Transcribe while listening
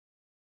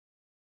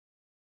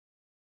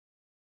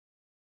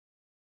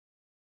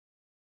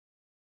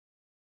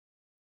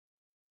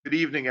Good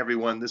evening,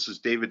 everyone. This is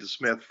David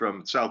Smith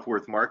from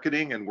Southworth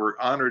Marketing, and we're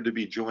honored to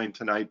be joined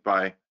tonight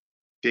by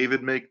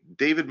David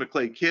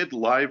McLay Kidd,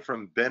 live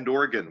from Bend,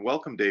 Oregon.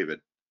 Welcome, David.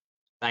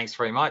 Thanks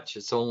very much.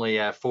 It's only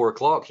 4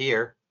 o'clock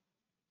here.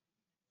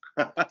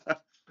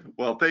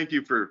 Well, thank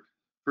you for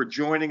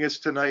joining us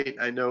tonight.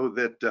 I know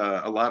that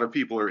a lot of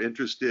people are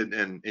interested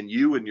in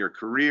you and your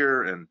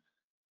career and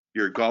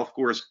your golf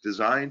course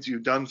designs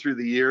you've done through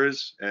the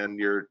years and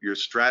your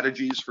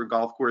strategies for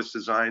golf course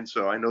design.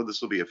 So I know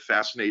this will be a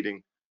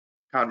fascinating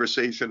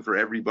conversation for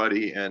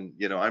everybody, and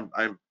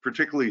I'm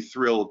particularly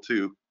thrilled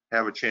to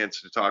have a chance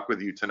to talk with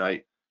you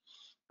tonight.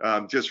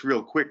 Just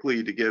real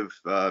quickly to give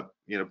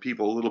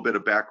people a little bit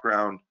of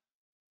background,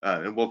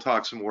 and we'll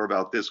talk some more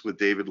about this with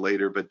David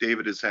later. But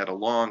David has had a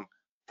long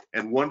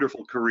and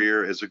wonderful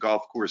career as a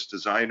golf course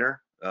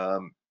designer.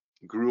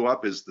 Grew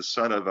up as the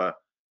son of a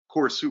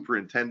course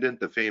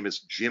superintendent, the famous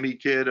Jimmy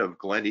Kidd of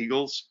Glen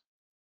Eagles,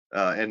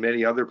 and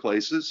many other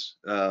places.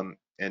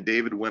 And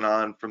David went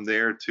on from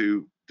there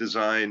to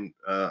design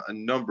a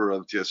number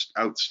of just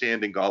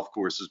outstanding golf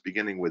courses,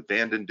 beginning with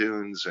Bandon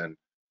Dunes and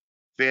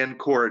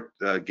Fancourt,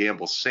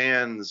 Gamble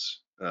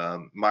Sands,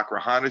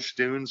 Machrihanish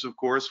Dunes, of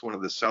course, one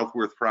of the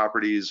Southworth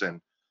properties, and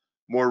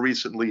more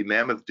recently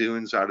Mammoth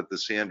Dunes out at the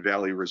Sand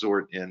Valley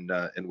Resort in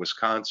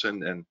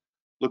Wisconsin. And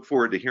look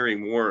forward to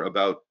hearing more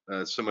about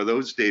some of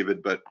those,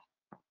 David. But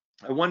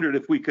I wondered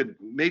if we could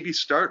maybe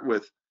start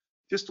with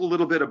just a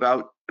little bit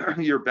about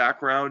your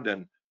background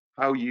and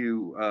how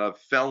you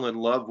fell in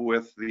love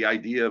with the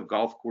idea of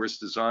golf course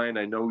design.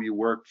 I know you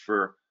worked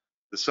for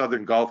the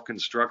Southern Golf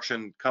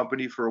Construction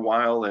Company for a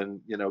while, and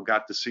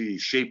got to see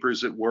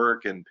shapers at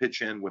work and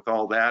pitch in with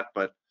all that.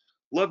 But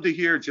love to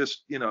hear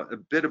just a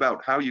bit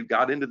about how you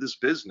got into this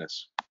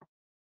business.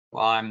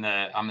 Well, I'm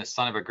the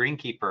son of a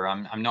greenkeeper.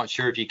 I'm not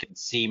sure if you can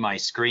see my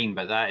screen,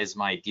 but that is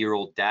my dear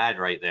old dad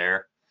right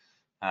there.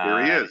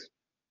 There he is.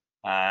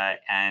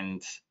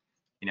 And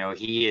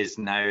he is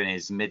now in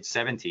his mid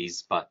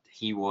 70s, but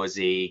he was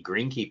a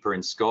greenkeeper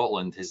in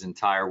Scotland his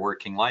entire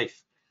working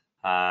life.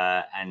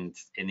 And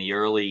in the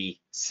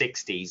early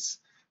 60s,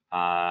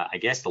 I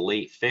guess the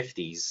late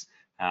 50s,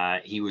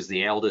 he was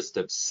the eldest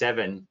of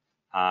 7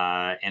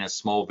 in a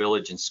small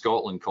village in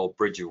Scotland called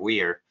Bridge of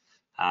Weir.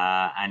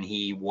 And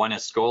he won a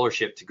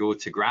scholarship to go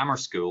to grammar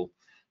school.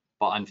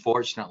 But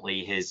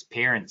unfortunately, his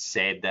parents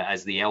said that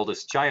as the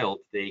eldest child,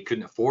 they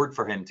couldn't afford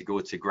for him to go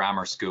to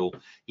grammar school,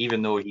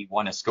 even though he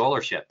won a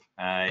scholarship.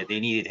 They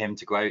needed him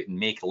to go out and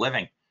make a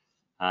living.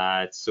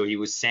 So he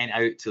was sent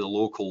out to the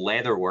local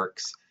leather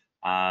works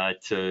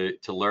to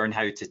learn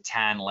how to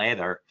tan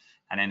leather.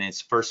 And in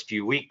his first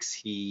few weeks,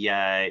 he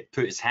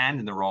put his hand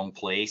in the wrong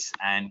place,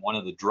 and one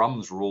of the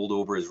drums rolled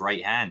over his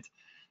right hand.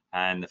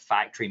 And the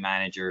factory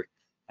manager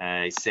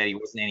said he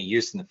wasn't any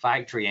use in the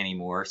factory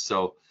anymore.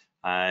 So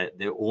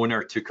the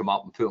owner took him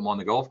up and put him on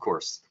the golf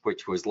course,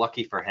 which was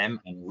lucky for him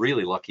and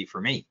really lucky for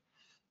me,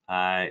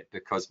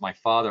 because my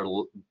father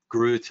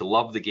grew to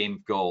love the game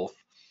of golf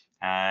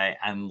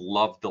and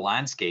loved the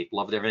landscape,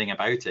 loved everything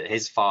about it.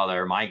 His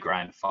father, my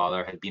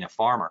grandfather, had been a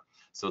farmer,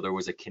 so there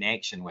was a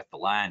connection with the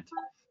land.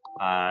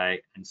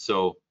 And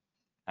so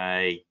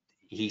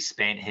he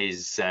spent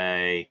his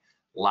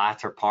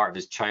latter part of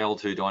his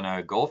childhood on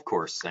a golf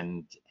course,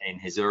 and in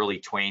his early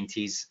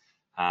 20s,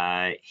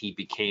 he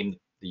became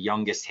the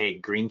youngest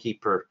head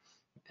greenkeeper,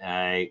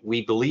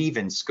 we believe,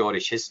 in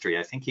Scottish history.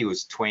 I think he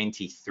was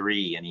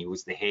 23, and he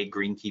was the head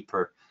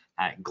greenkeeper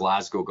at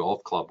Glasgow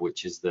Golf Club,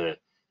 which is the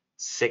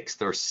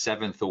 6th or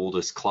 7th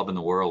oldest club in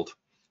the world.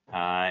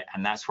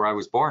 And that's where I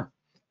was born,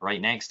 right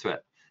next to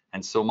it.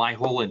 And so my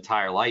whole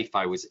entire life,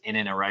 I was in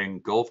and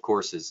around golf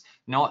courses,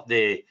 not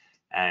the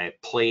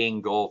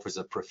playing golf as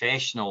a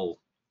professional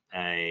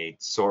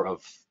sort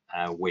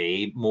of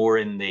way, more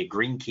in the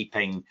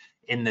greenkeeping,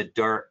 in the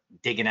dirt,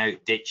 digging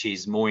out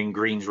ditches, mowing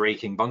greens,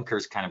 raking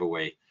bunkers kind of a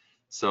way.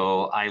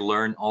 So I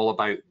learned all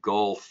about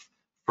golf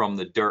from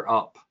the dirt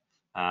up,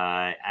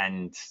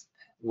 and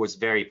was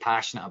very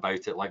passionate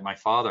about it. Like my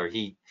father,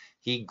 he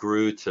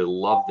grew to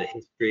love the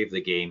history of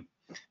the game,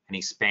 and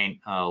he spent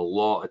a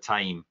lot of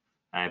time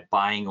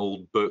buying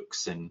old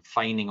books and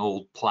finding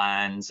old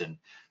plans and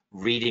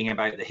reading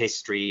about the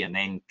history, and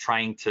then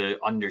trying to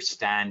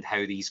understand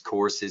how these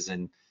courses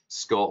in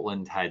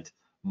Scotland had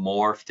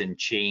morphed and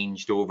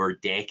changed over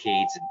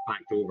decades, in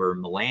fact over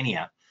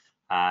millennia.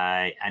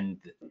 And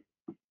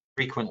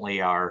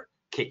frequently our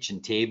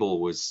kitchen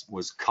table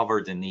was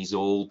covered in these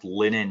old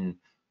linen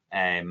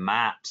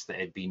maps that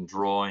had been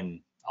drawn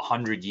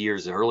 100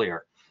 years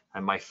earlier,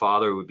 and my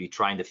father would be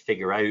trying to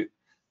figure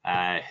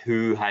out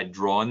who had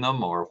drawn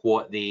them, or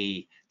what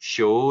they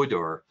showed,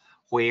 or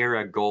where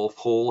a golf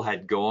hole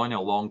had gone a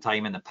long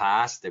time in the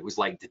past. It was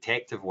like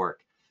detective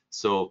work.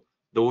 So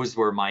those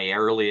were my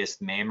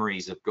earliest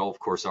memories of golf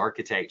course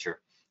architecture.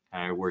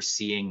 Were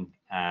seeing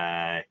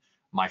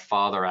my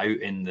father out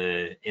in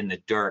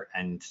the dirt,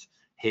 and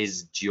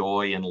his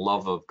joy and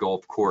love of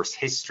golf course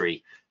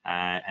history.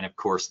 And of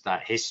course,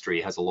 that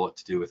history has a lot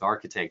to do with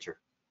architecture.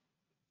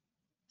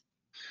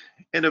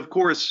 And of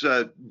course,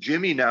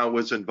 Jimmy now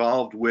was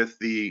involved with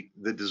the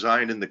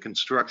design and the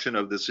construction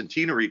of the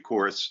centenary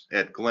course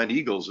at Glen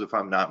Eagles, if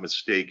I'm not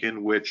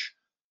mistaken, which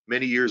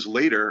many years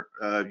later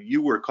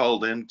you were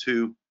called in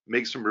to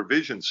make some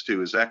revisions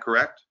to. Is that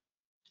correct?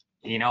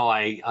 You know,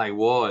 I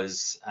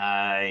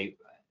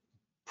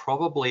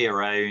probably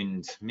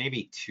around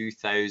maybe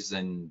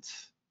 2000,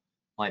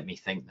 let me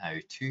think now,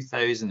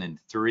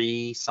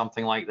 2003,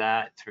 something like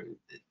that.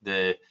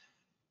 The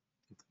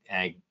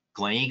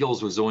Glen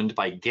Eagles was owned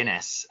by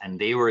Guinness, and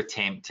they were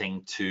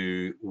attempting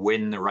to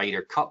win the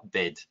Ryder Cup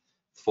bid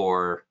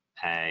for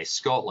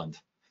Scotland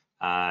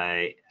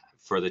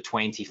for the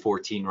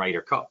 2014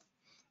 Ryder Cup.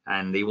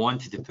 And they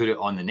wanted to put it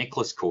on the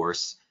Nicholas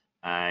course,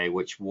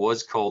 which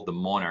was called the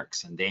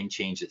Monarchs, and then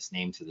changed its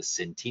name to the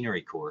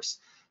Centenary course.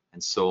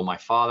 And so my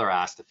father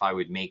asked if I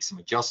would make some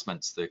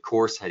adjustments. The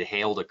course had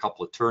held a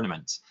couple of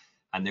tournaments,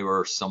 and there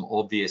were some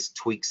obvious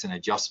tweaks and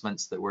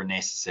adjustments that were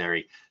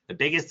necessary. The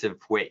biggest of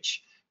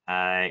which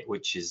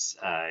is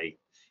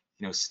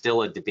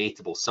still a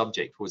debatable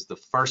subject, was the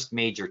first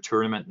major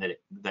tournament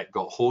that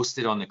got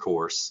hosted on the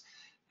course.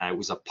 It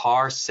was a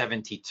par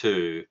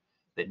 72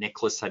 that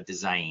Nicholas had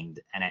designed,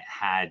 and it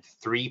had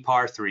 3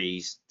 par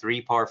 3s,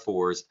 3 par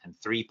 4s, and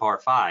 3 par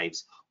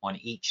 5s on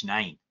each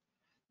 9.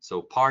 So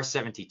par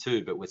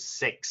 72, but with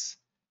 6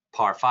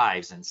 par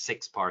 5s and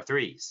 6 par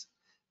 3s.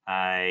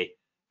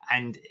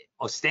 And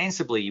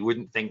ostensibly, you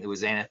wouldn't think there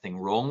was anything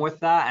wrong with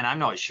that, and I'm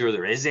not sure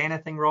there is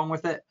anything wrong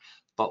with it.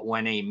 But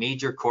when a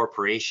major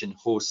corporation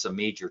hosts a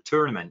major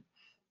tournament,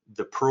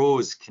 the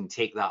pros can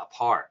take that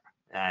apart.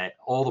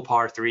 All the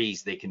par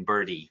 3s they can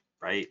birdie,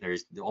 right?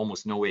 There's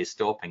almost no way of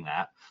stopping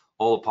that.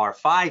 All the par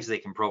 5s they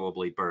can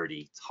probably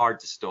birdie. It's hard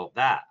to stop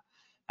that.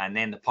 And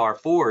then the par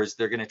 4s,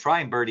 they're going to try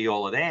and birdie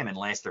all of them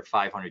unless they're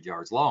 500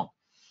 yards long.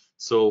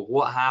 So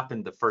what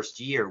happened the first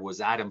year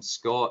was Adam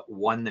Scott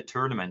won the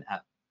tournament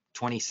at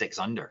 26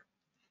 under.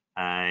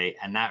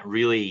 And that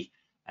really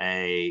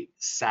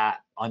sat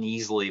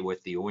uneasily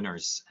with the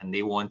owners, and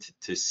they wanted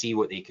to see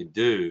what they could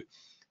do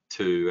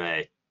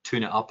to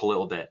tune it up a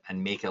little bit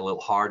and make it a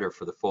little harder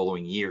for the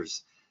following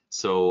years.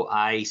 So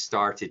I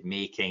started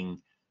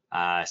making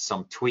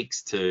some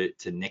tweaks to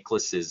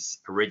Nicholas's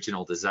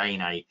original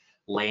design. I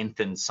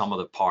lengthened some of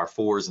the par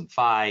 4s and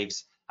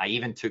 5s. I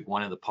even took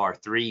one of the par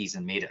 3s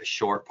and made it a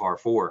short par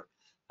 4,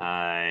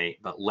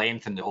 but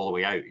lengthened it all the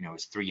way out. You know, it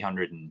was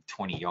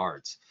 320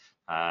 yards.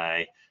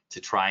 To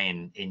try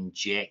and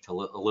inject a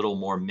little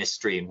more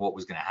mystery in what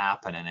was going to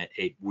happen, and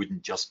it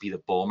wouldn't just be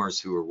the bombers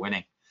who were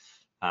winning.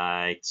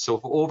 So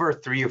for over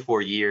 3 or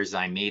 4 years,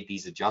 I made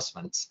these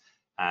adjustments,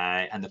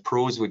 and the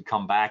pros would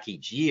come back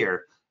each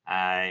year,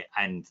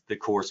 and the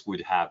course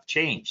would have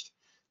changed.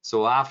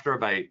 So after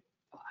about,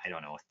 I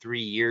don't know, 3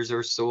 years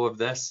or so of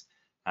this,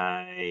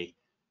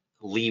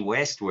 Lee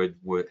Westwood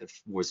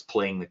was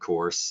playing the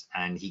course,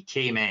 and he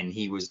came in.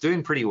 He was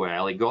doing pretty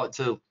well. He got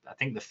to, I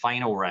think, the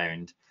final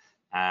round.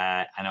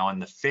 And on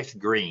the 5th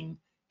green,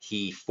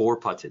 he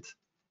 4-putted,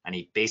 and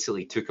he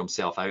basically took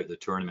himself out of the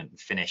tournament and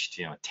finished,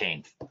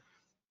 10th.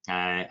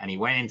 And he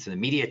went into the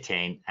media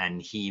tent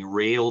and he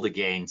railed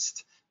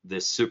against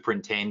the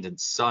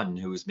superintendent's son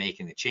who was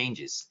making the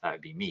changes. That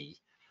would be me,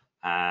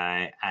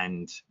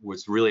 and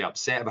was really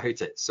upset about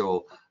it.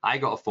 So I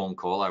got a phone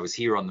call. I was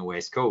here on the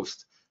West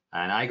Coast,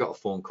 and I got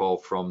a phone call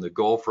from the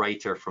golf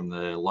writer from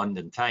the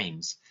London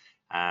Times.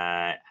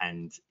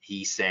 And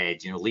he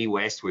said, Lee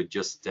Westwood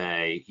just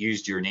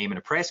used your name in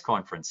a press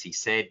conference. He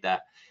said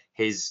that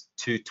his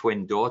 2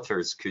 twin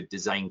daughters could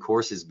design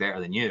courses better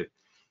than you.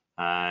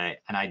 And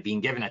I'd been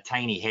given a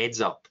tiny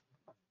heads up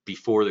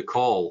before the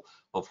call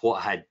of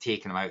what had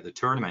taken him out of the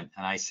tournament.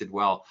 And I said,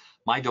 well,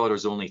 my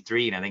daughter's only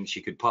 3, and I think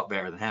she could putt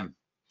better than him.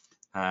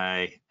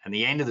 And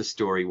the end of the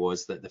story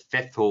was that the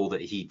 5th hole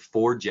that he'd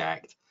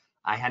 4-jacked,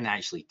 I hadn't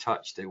actually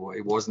touched. It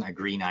wasn't a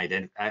green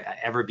I'd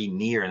ever been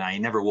near, and I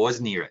never was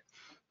near it.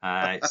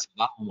 So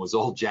that one was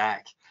all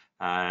Jack.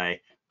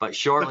 But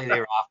shortly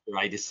thereafter,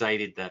 I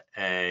decided that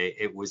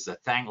it was a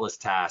thankless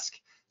task,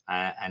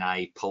 and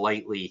I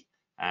politely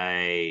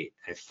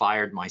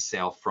fired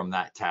myself from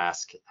that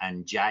task.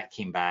 And Jack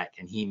came back,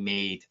 and he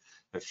made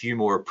a few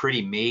more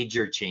pretty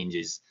major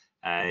changes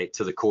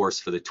to the course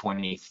for the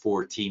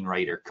 2014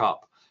 Ryder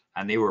Cup.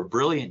 And they were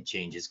brilliant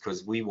changes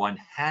because we won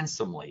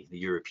handsomely, the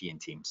European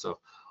team. So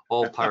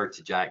all power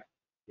to Jack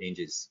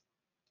changes.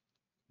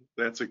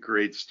 That's a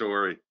great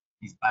story.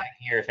 He's back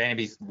here. If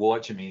anybody's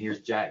watching me,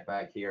 here's Jack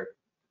back here.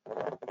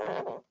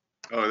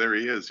 Oh, there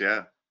he is.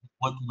 Yeah.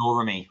 Looking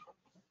over me.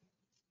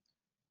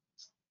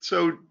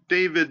 So,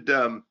 David,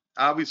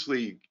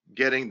 obviously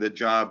getting the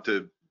job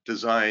to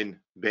design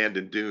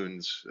Bandon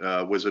Dunes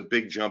was a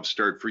big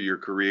jumpstart for your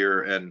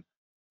career. And,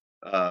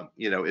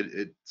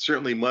 it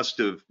certainly must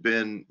have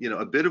been,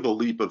 a bit of a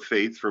leap of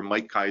faith for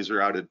Mike Kaiser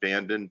out at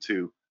Bandon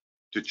to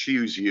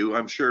choose you.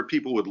 I'm sure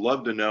people would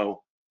love to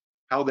know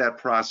how that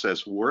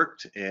process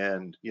worked,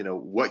 and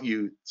what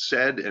you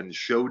said and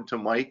showed to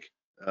Mike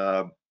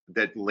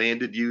that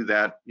landed you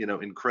that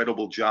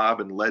incredible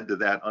job and led to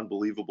that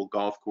unbelievable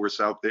golf course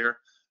out there.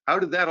 How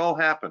did that all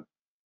happen?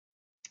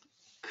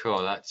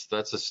 Oh,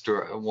 that's a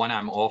story, one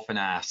I'm often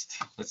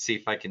asked. Let's see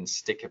if I can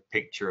stick a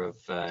picture of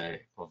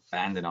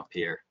Bandon up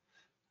here.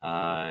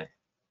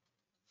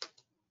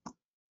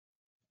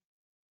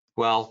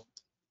 Well,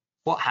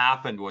 what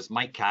happened was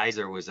Mike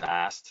Kaiser was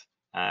asked.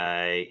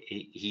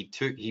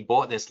 He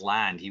bought this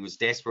land. He was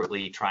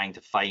desperately trying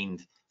to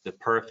find the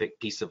perfect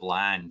piece of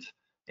land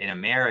in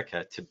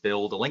America to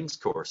build a links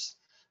course,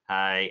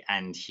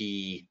 and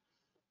he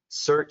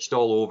searched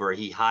all over.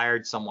 He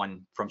hired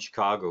someone from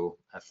Chicago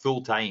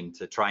full time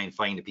to try and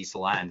find a piece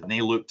of land, and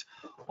they looked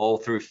all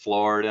through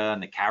Florida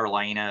and the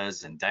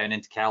Carolinas and down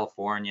into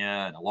California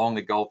and along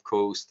the Gulf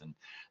Coast, and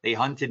they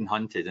hunted and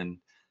hunted, and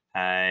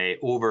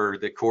over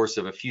the course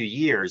of a few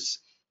years,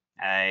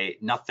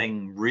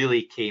 nothing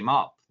really came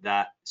up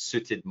that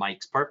suited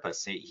Mike's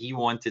purpose. He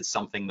wanted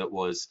something that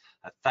was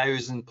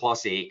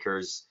 1,000+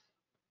 acres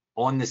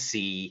on the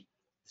sea,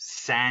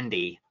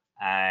 sandy,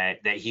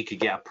 that he could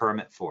get a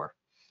permit for.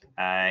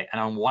 And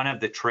on one of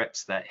the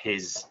trips that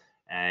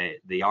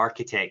the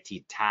architect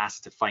he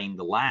tasked to find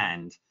the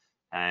land,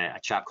 a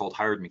chap called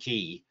Howard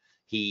McKee,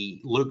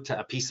 he looked at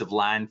a piece of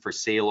land for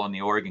sale on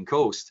the Oregon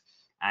coast,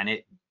 and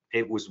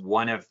it was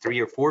one of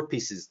 3 or 4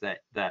 pieces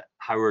that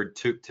Howard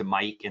took to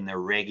Mike in their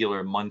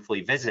regular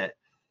monthly visit.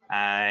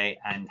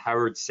 And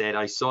Howard said,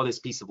 I saw this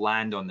piece of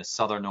land on the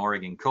southern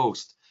Oregon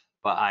coast,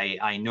 but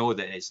I know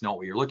that it's not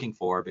what you're looking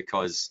for,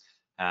 because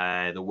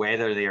the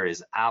weather there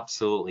is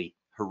absolutely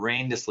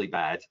horrendously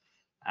bad,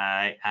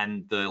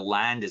 and the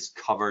land is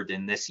covered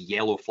in this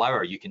yellow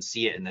flower. You can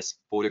see it in this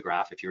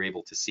photograph if you're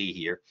able to see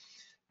here.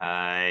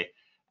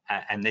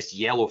 And this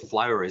yellow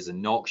flower is a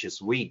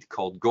noxious weed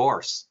called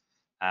gorse.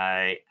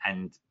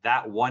 And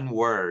that one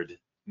word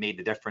made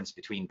the difference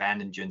between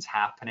Bandon Dunes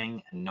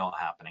happening and not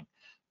happening,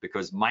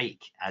 because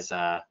Mike, as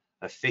a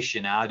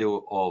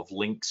aficionado of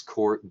links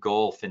court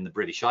golf in the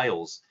British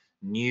Isles,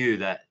 knew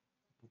that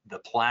the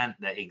plant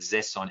that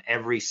exists on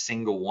every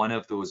single one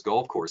of those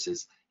golf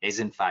courses is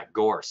in fact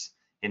gorse.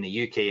 In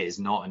the UK, it is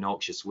not a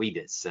noxious weed,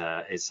 it's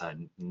a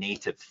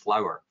native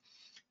flower.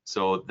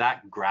 So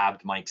that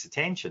grabbed Mike's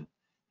attention.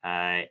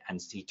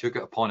 And he took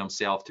it upon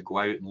himself to go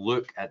out and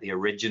look at the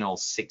original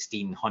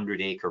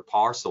 1,600-acre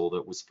parcel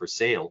that was for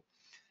sale,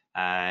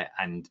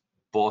 and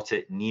bought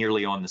it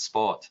nearly on the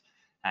spot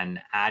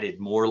and added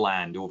more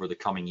land over the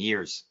coming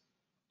years.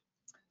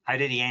 How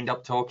did he end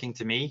up talking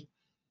to me?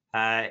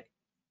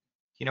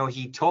 You know,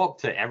 he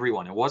talked to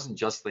everyone. It wasn't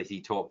just that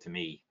he talked to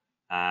me.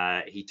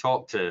 He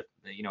talked to,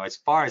 you know, as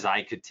far as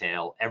I could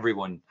tell,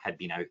 everyone had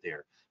been out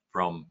there,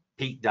 from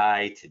Pete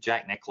Dye to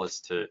Jack Nicklaus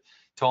to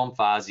Tom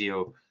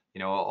Fazio. You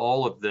know,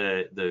 all of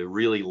the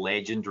really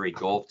legendary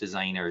golf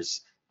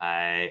designers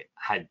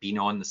had been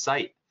on the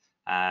site,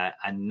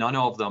 and none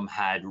of them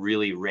had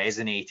really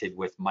resonated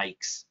with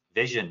Mike's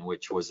vision,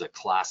 which was a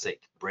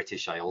classic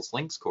British Isles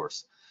links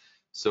course.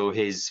 So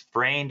his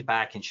friend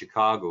back in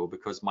Chicago,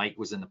 because Mike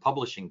was in the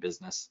publishing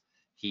business,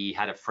 he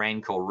had a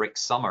friend called Rick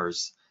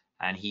Summers,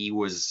 and he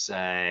was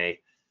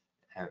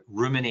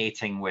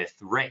ruminating with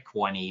Rick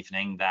one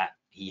evening that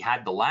he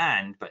had the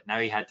land, but now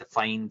he had to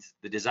find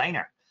the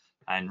designer.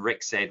 And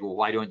Rick said, well,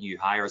 why don't you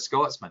hire a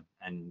Scotsman?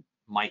 And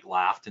Mike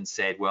laughed and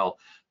said, well,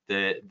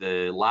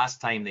 the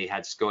last time they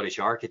had Scottish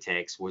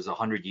architects was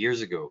 100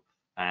 years ago,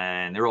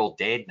 and they're all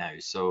dead now.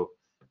 So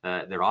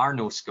there are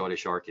no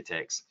Scottish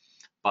architects.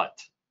 But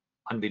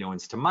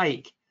unbeknownst to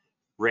Mike,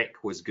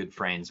 Rick was good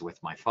friends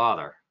with my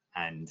father,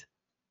 and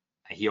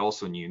he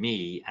also knew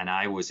me, and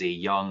I was a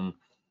young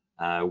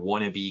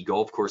wannabe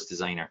golf course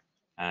designer.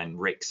 And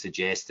Rick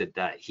suggested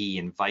that he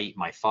invite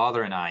my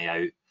father and I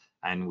out,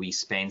 and we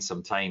spend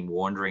some time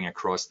wandering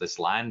across this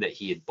land that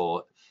he had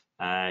bought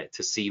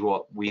to see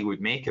what we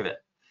would make of it.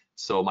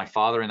 So my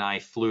father and I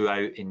flew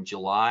out in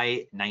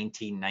July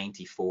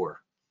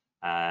 1994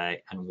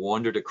 and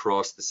wandered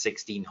across the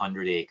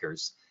 1,600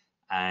 acres,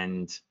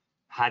 and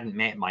hadn't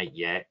met Mike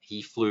yet.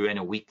 He flew in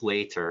a week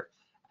later,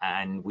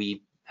 and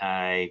we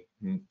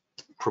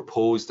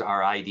proposed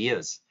our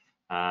ideas.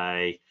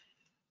 The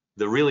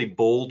really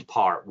bold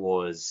part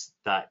was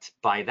that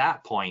by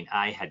that point,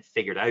 I had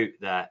figured out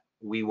that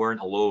we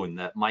weren't alone,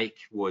 that Mike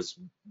was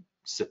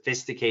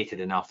sophisticated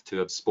enough to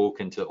have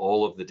spoken to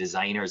all of the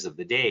designers of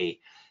the day,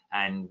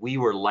 and we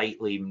were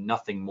lightly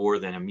nothing more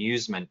than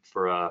amusement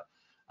for a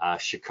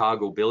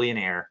Chicago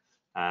billionaire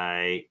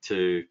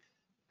to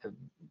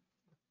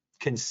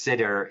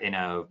consider in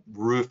a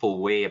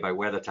rueful way about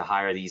whether to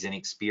hire these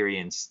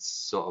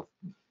inexperienced sort of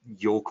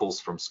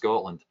yokels from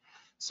Scotland.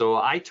 So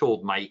I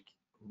told Mike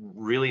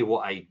really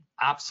what I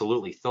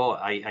absolutely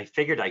thought. I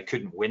figured I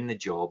couldn't win the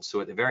job, so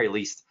at the very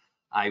least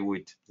I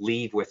would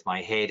leave with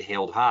my head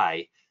held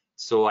high.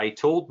 So I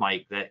told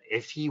Mike that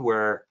if he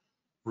were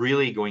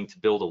really going to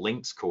build a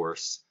links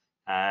course,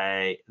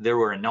 there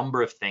were a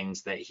number of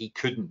things that he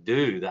couldn't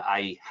do that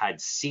I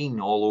had seen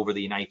all over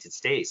the United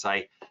States.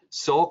 I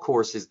saw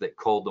courses that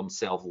called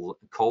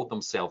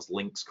themselves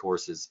links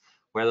courses,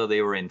 whether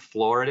they were in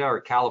Florida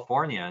or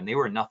California, and they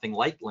were nothing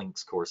like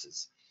links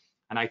courses.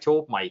 And I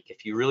told Mike,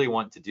 if you really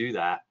want to do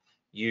that,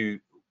 you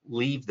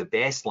leave the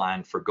best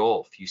land for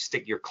golf. You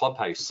stick your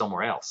clubhouse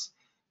somewhere else.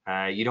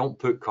 You don't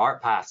put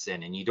cart paths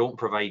in, and you don't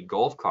provide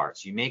golf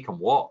carts. You make them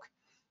walk.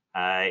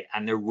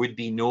 And there would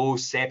be no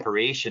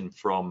separation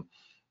from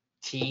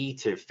tee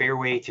to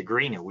fairway to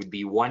green. It would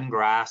be one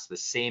grass, the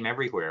same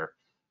everywhere.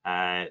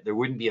 There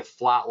wouldn't be a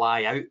flat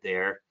lie out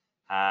there,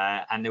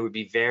 and there would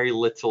be very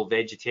little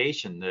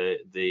vegetation.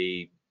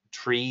 The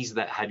trees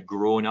that had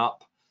grown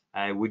up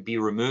would be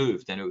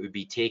removed, and it would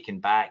be taken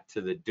back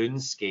to the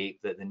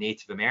dunescape that the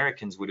Native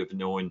Americans would have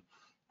known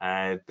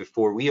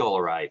before we all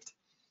arrived.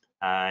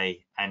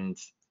 And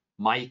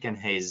Mike and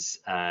his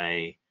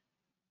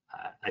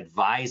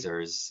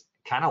advisors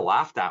kind of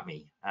laughed at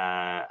me,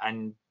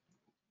 and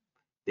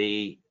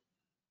they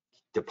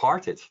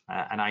departed.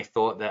 And I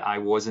thought that I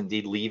was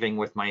indeed leaving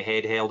with my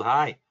head held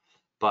high.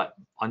 But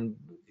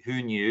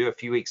who knew? A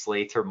few weeks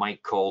later,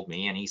 Mike called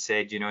me and he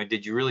said, you know,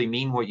 did you really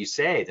mean what you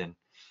said? And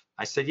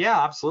I said,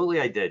 yeah, absolutely,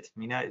 I did. I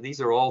mean,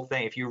 these are all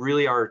things. If you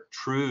really are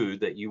true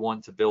that you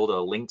want to build a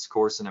links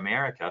course in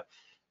America,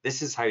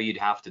 this is how you'd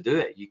have to do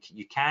it.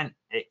 You can't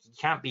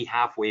be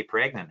halfway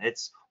pregnant.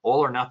 It's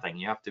all or nothing.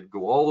 You have to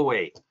go all the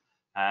way.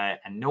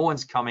 And no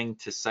one's coming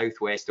to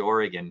Southwest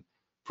Oregon,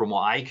 from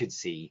what I could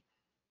see,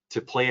 to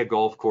play a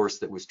golf course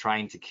that was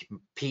trying to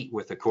compete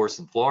with a course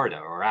in Florida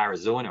or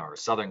Arizona or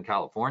Southern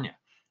California.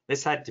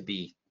 This had to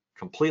be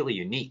completely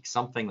unique,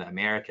 something that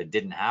America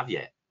didn't have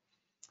yet.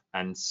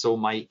 And so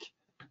Mike,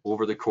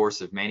 over the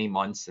course of many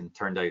months and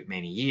turned out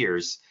many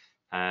years,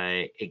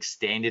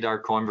 extended our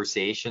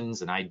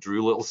conversations, and I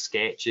drew little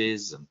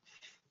sketches, and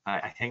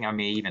I think I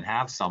may even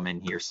have some in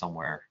here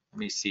somewhere. Let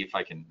me see if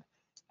I can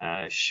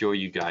show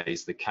you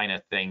guys the kind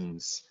of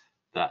things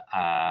that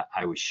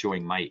I was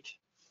showing Mike.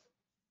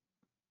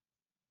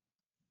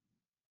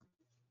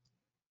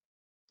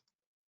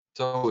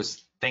 So it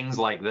was things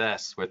like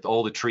this, with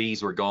all the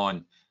trees were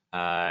gone,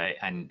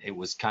 and it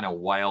was kind of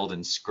wild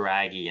and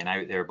scraggy and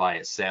out there by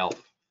itself.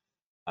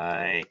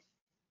 What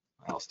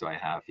else do I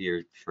have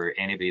here for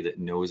anybody that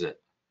knows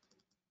it?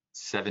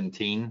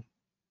 17.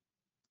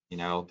 You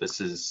know,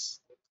 this is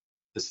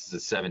the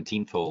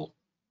 17th hole,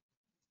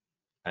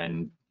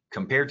 and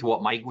compared to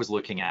what Mike was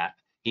looking at,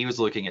 he was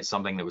looking at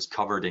something that was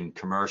covered in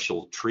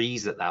commercial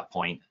trees at that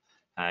point.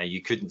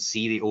 You couldn't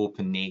see the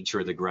open nature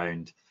of the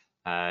ground.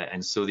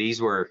 And so these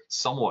were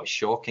somewhat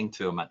shocking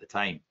to him at the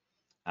time,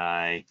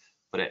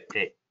 but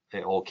it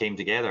all came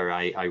together.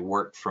 I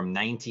worked from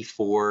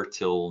 94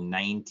 till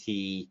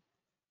 97,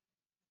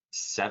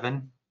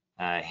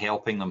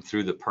 helping them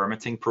through the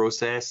permitting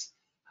process.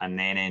 And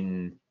then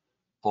in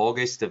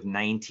August of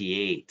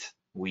 98,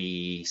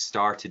 we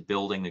started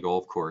building the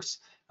golf course,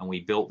 and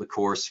we built the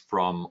course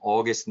from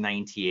August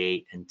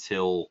 98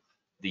 until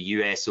the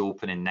US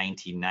Open in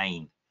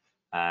 99,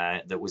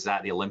 that was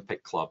at the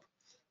Olympic Club.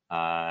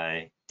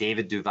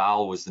 David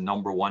Duval was the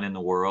 #1 in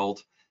the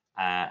world,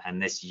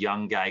 and this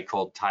young guy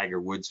called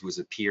Tiger Woods was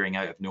appearing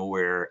out of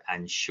nowhere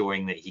and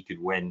showing that he could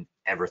win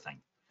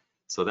everything.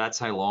 So that's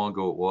how long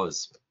ago it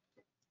was.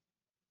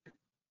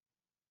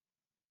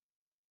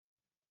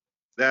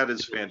 That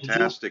is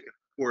fantastic. Of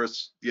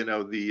course, you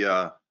know,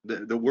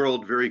 the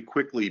world very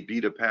quickly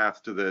beat a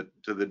path to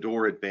the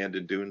door at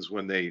Bandon Dunes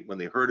when they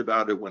heard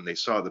about it, when they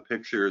saw the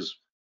pictures,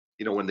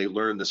 you know, when they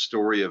learned the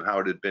story of how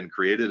it had been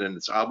created. And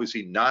it's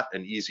obviously not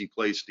an easy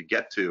place to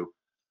get to.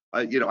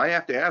 You know, I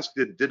have to ask,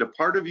 did a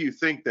part of you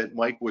think that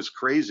Mike was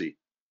crazy?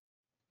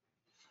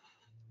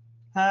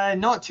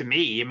 Not to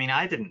me. I mean,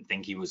 I didn't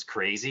think he was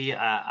crazy.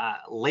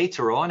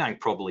 Later on, I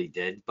probably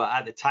did, but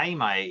at the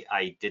time,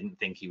 I didn't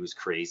think he was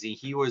crazy.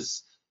 He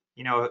was,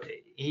 you know,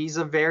 he's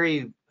a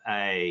very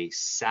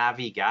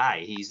savvy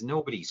guy. He's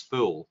nobody's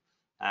fool.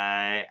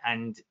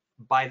 And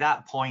by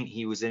that point,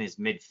 he was in his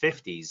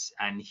mid-50s,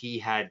 and he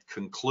had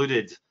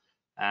concluded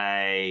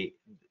an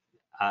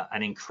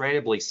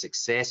incredibly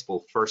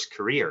successful first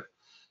career.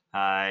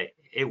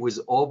 It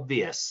was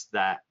obvious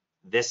that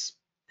this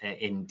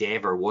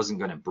endeavor wasn't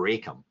going to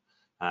break him.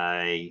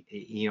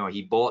 You know,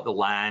 he bought the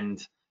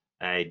land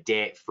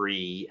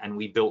debt-free, and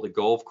we built the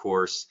golf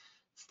course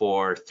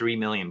for $3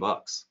 million.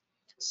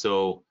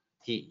 So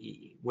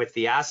he, with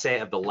the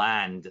asset of the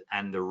land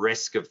and the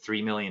risk of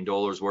 $3 million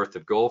worth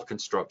of golf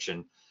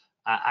construction,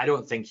 I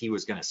don't think he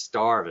was going to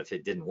starve if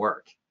it didn't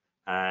work.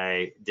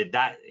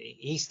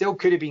 He still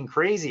could have been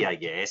crazy, I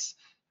guess.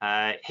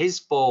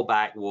 His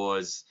fallback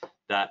was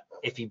that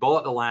if he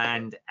bought the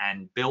land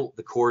and built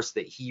the course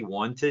that he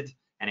wanted,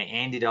 and it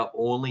ended up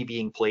only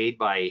being played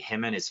by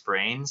him and his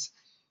friends,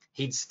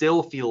 he'd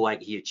still feel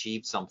like he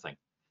achieved something.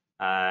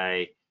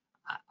 I'm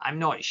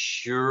not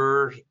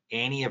sure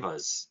any of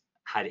us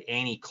had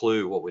any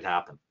clue what would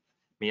happen.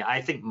 I mean,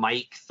 I think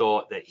Mike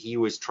thought that he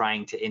was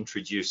trying to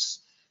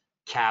introduce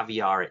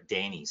caviar at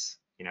Denny's,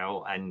 you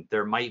know, and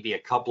there might be a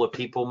couple of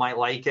people might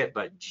like it,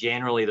 but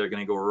generally they're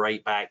going to go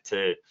right back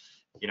to,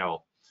 you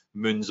know,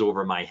 moons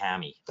over my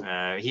hammy.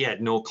 He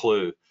had no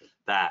clue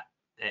that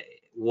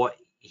what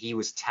he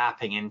was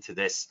tapping into,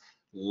 this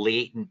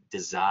latent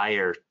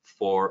desire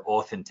for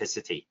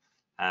authenticity.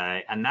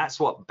 And that's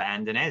what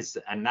Bandon is,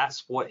 and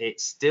that's what it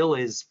still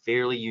is,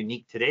 fairly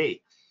unique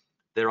today.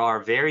 There are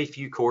very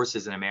few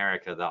courses in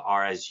America that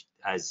are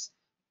as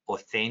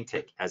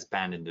authentic as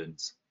Bandon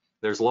Dunes.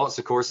 There's lots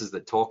of courses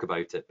that talk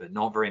about it, but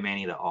not very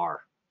many that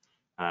are.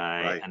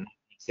 Right. And that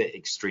makes it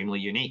extremely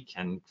unique.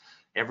 And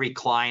every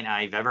client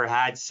I've ever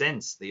had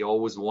since, they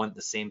always want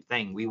the same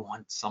thing. We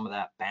want some of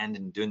that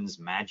Bandon Dunes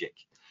magic.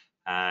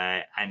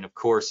 And of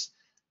course,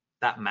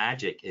 that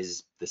magic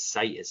is the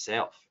site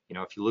itself. You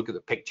know, if you look at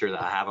the picture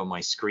that I have on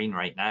my screen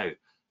right now,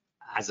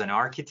 as an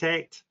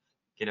architect,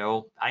 you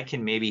know, I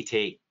can maybe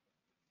take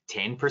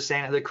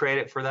 10% of the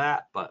credit for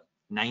that, but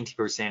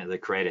 90% of the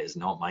credit is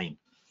not mine.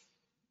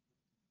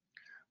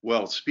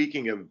 Well,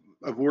 speaking of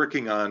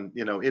working on,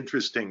 you know,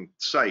 interesting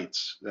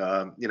sites,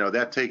 you know,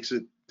 that takes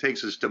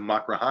us to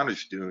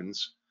Machrihanish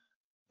Dunes,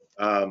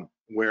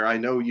 where I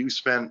know you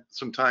spent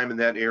some time in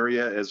that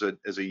area as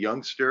a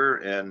youngster,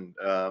 and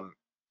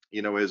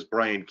you know, as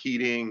Brian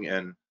Keating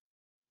and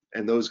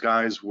those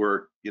guys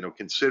were, you know,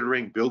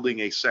 considering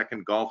building a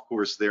second golf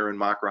course there in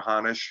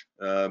Machrihanish.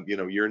 You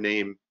know, your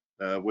name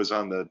was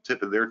on the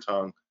tip of their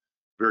tongue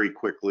very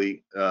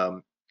quickly.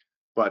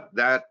 But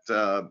that,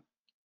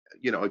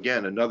 you know,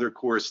 again, another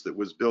course that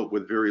was built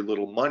with very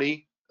little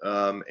money,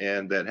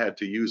 and that had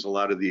to use a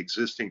lot of the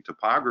existing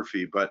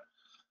topography, but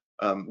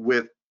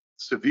with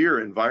severe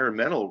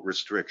environmental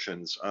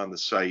restrictions on the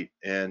site.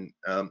 And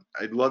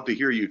I'd love to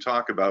hear you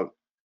talk about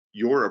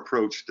your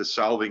approach to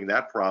solving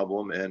that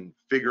problem and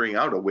figuring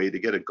out a way to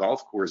get a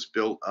golf course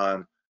built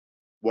on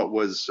what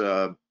was,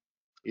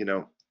 you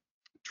know,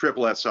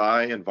 triple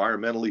SI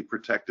environmentally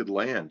protected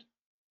land.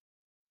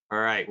 All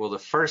right, well, the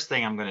first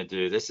thing I'm going to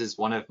do, this is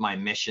one of my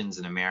missions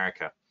in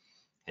America,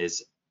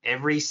 is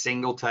every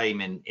single time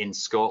in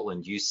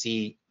Scotland you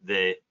see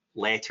the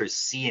letters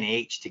C and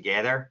H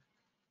together,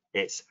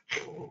 it's,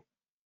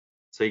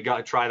 so you got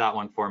to try that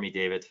one for me,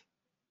 David.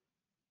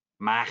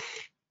 Machrihanish.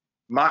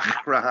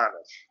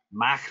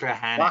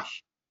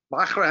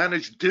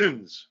 Machrihanish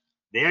Dunes.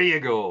 There you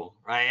go,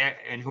 right?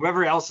 And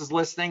whoever else is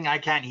listening, I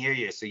can't hear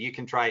you, so you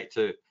can try it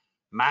too.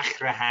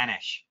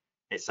 Machrihanish.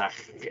 It's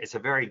a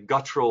very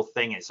guttural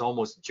thing. It's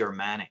almost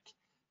Germanic,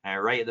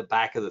 right at the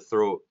back of the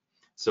throat.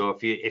 So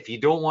if you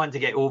don't want to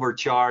get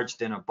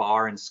overcharged in a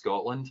bar in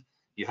Scotland,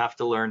 you have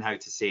to learn how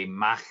to say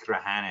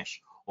Machrihanish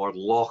or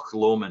Loch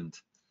Lomond.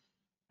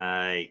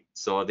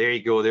 So there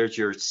you go. There's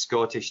your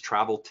Scottish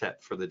travel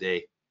tip for the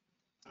day.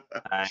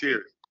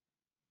 Cheers.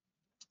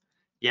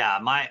 Yeah,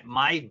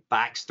 my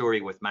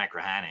backstory with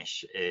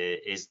Machrihanish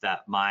is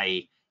that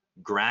my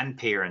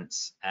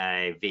grandparents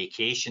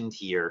vacationed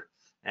here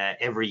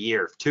every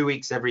year, 2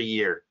 weeks every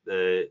year.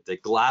 The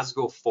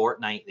Glasgow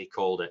fortnight, they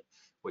called it,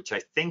 which I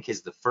think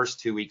is the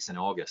first 2 weeks in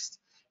August.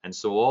 And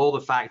so all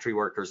the factory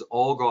workers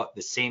all got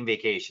the same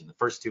vacation, the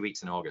first 2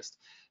 weeks in August.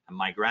 And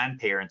my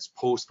grandparents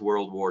post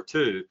World War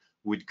II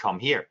would come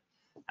here.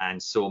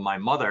 And so my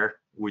mother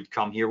would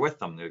come here with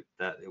them.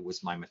 It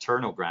was my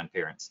maternal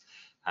grandparents.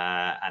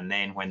 And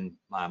then when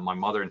my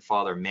mother and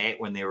father met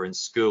when they were in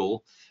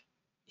school,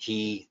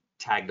 he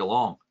tagged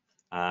along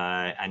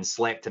and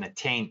slept in a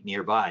tent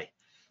nearby.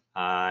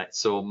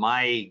 So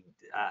my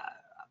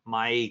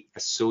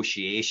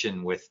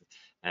association with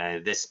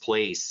this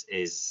place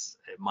is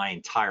my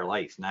entire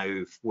life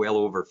now, well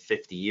over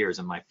 50 years,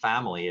 and my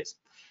family it's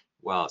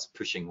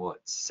pushing what,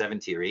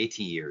 70 or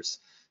 80 years.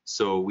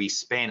 So we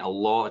spent a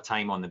lot of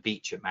time on the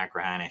beach at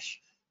Machrihanish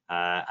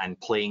and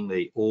playing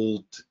the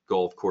old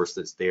golf course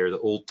that's there, the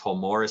old Tom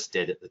Morris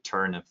did at the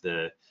turn of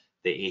the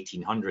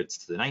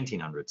 1800s to the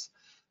 1900s.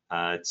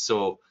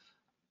 So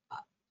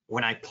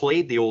when I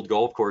played the old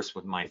golf course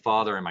with my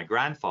father and my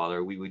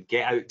grandfather, we would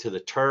get out to the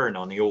turn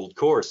on the old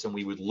course and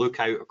we would look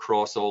out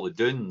across all the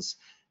dunes,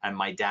 and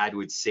my dad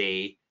would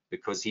say,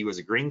 because he was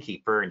a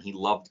greenkeeper and he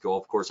loved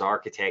golf course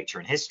architecture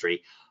and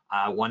history,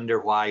 I wonder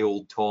why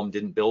old Tom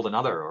didn't build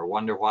another, or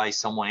wonder why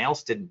someone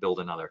else didn't build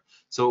another.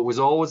 So it was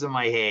always in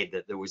my head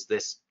that there was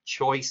this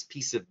choice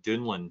piece of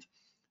duneland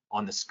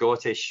on the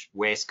Scottish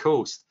west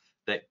coast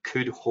that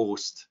could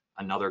host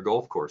another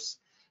golf course.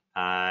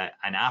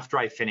 And after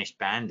I finished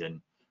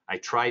Bandon, I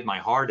tried my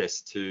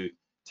hardest to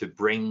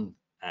bring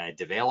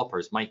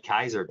developers, Mike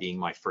Kaiser being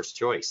my first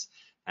choice,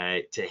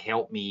 to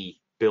help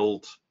me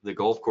build the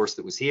golf course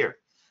that was here.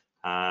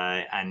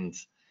 And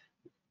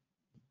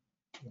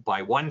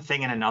by one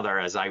thing and another,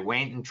 as I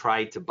went and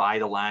tried to buy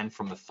the land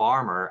from the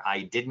farmer,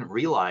 I didn't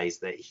realize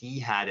that he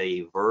had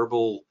a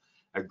verbal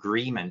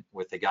agreement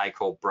with a guy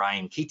called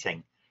Brian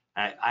Keating,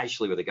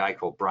 actually with a guy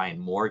called Brian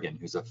Morgan,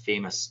 who's a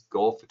famous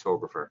golf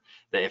photographer,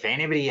 that if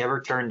anybody ever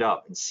turned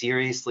up and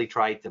seriously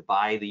tried to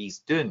buy these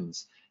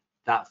dunes,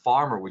 that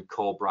farmer would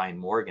call Brian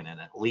Morgan and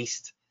at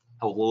least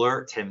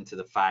alert him to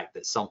the fact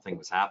that something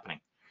was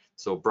happening.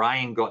 So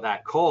Brian got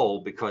that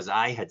call because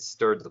I had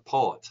stirred the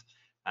pot.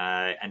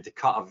 And to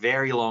cut a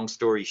very long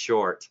story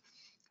short,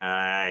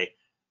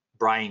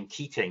 Brian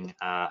Keating,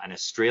 an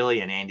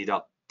Australian, ended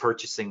up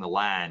purchasing the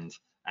land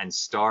and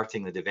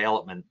starting the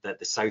development that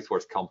the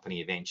Southworth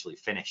Company eventually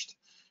finished.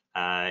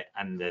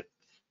 And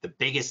the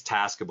biggest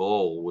task of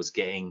all was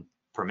getting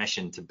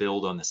permission to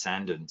build on the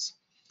sand dunes.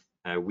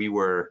 We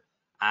were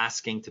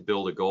asking to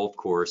build a golf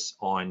course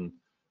on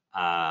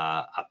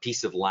a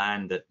piece of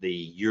land that the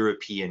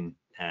European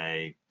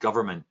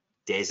government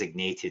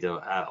designated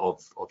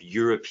of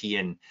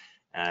European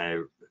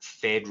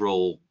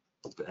federal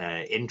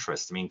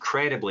interest. I mean,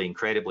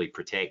 incredibly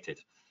protected.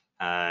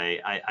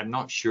 I'm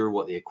not sure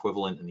what the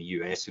equivalent in the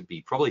US would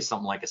be. Probably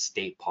something like a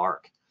state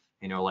park,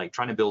 you know, like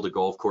trying to build a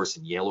golf course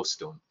in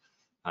Yellowstone.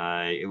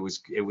 It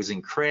was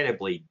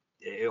incredibly,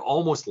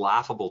 almost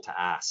laughable to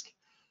ask.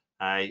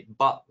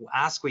 But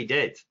ask we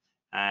did.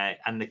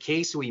 And the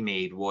case we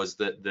made was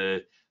that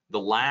the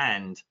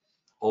land,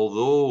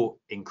 although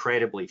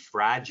incredibly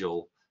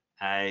fragile,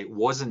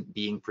 wasn't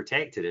being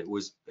protected. It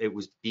was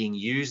being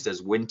used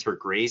as winter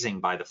grazing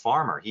by the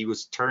farmer. He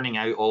was turning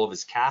out all of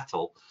his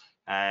cattle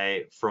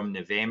from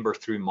November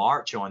through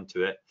March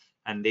onto it,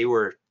 and they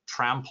were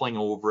trampling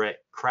over it,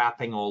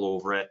 crapping all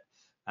over it.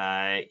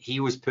 He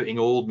was putting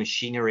old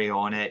machinery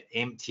on it,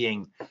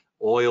 emptying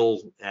oil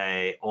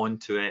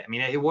onto it. I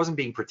mean, it wasn't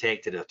being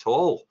protected at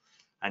all.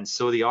 And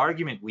so the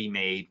argument we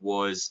made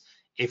was,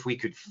 if we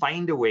could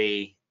find a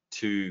way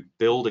to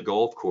build a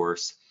golf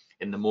course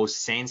in the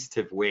most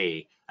sensitive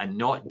way and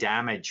not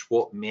damage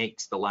what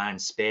makes the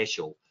land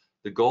special,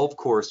 the golf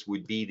course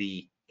would be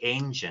the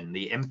engine,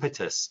 the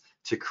impetus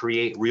to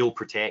create real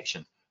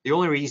protection. The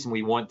only reason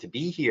we want to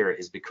be here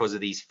is because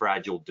of these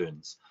fragile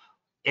dunes.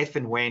 If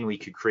and when we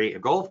could create a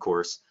golf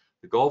course,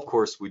 the golf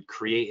course would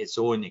create its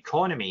own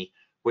economy,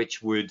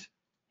 which would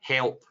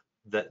help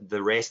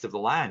the rest of the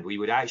land. We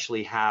would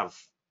actually have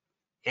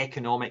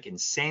economic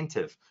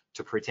incentive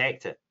to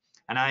protect it.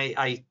 And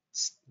I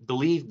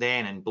believe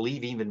then, and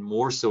believe even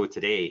more so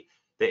today,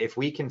 that if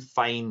we can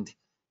find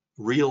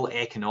real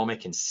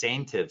economic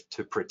incentive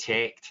to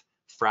protect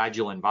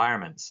fragile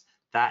environments,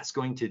 that's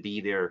going to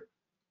be their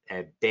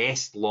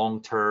best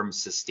long-term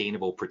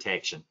sustainable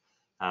protection.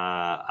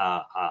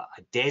 A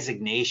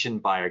designation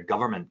by our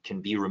government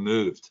can be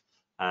removed.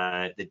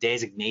 The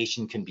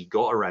designation can be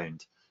got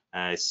around.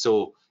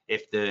 So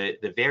if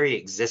the very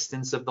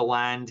existence of the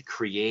land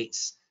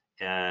creates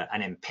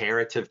an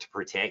imperative to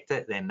protect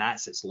it, then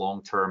that's its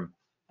long-term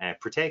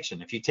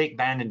protection. If you take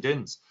Bandon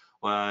Dunes,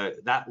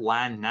 that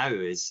land now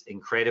is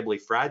incredibly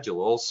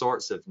fragile. All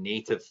sorts of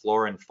native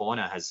flora and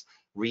fauna has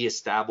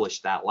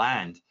re-established that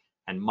land,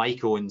 and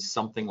Mike owns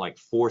something like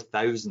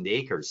 4,000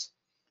 acres,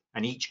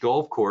 and each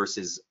golf course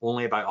is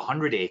only about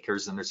 100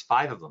 acres, and there's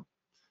 5 of them.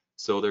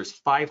 So there's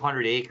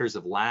 500 acres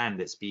of land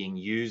that's being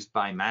used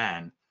by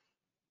man,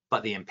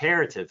 but the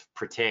imperative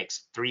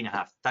protects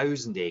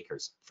 3,500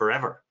 acres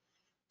forever.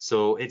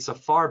 So it's a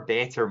far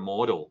better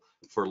model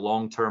for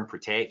long-term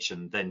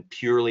protection than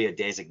purely a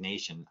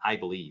designation, I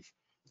believe.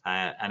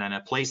 And in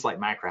a place like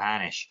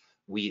Machrihanish,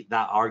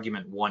 that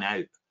argument won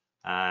out,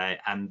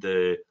 and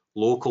the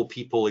local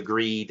people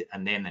agreed,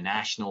 and then the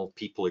national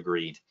people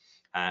agreed,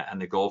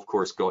 and the golf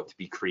course got to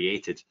be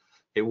created.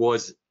 It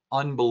was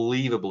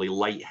unbelievably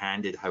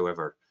light-handed,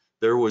 however.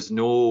 There was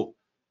no,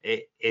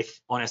 if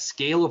on a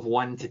scale of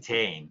 1 to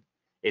 10,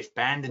 if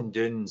Bandon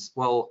Dunes,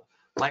 well,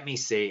 let me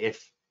say,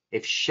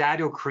 if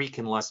Shadow Creek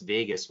in Las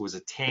Vegas was a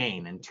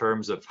 10 in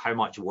terms of how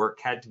much work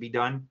had to be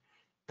done,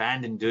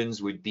 Bandon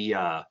Dunes would be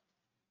a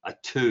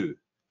 2.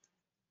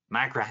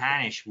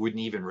 Machrihanish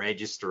wouldn't even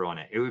register on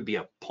it. It would be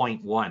a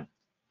 0.1.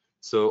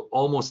 So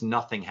almost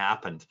nothing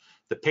happened.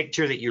 The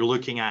picture that you're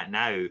looking at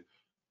now,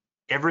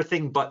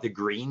 everything but the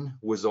green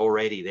was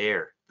already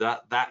there.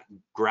 That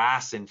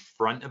grass in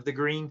front of the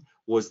green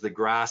was the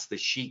grass the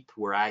sheep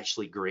were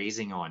actually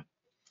grazing on.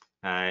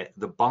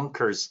 The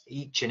bunkers,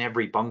 each and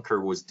every bunker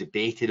was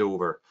debated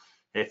over.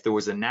 If there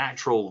was a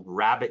natural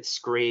rabbit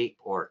scrape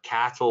or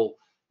cattle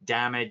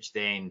damage,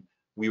 then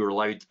we were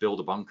allowed to build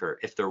a bunker.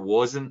 If there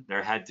wasn't,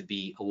 there had to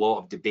be a lot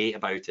of debate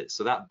about it.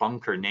 So that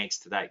bunker next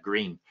to that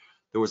green,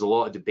 there was a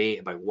lot of debate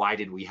about why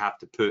did we have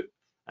to put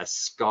a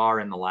scar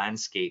in the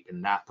landscape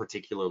in that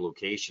particular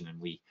location.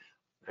 And we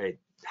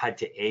had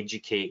to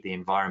educate the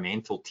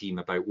environmental team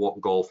about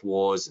what golf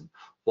was and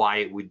why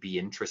it would be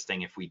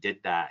interesting if we did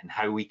that, and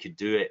how we could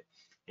do it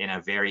in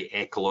a very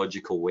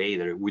ecological way,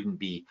 that it wouldn't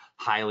be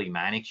highly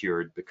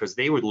manicured, because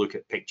they would look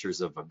at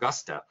pictures of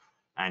Augusta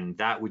and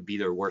that would be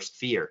their worst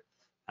fear.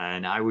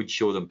 And I would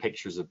show them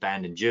pictures of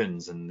Bandon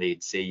Dunes and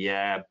they'd say,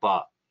 yeah,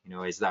 but, you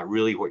know, is that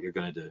really what you're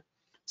going to do?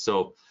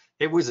 So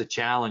it was a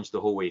challenge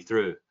the whole way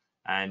through.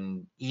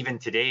 And even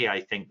today,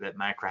 I think that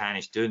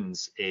Machrihanish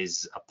Dunes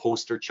is a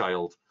poster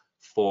child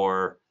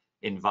for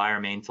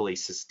environmentally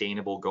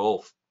sustainable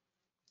golf.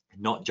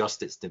 Not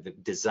just its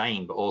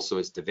design, but also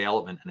its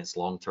development and its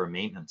long-term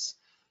maintenance.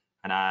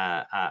 And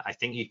I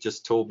think you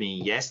just told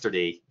me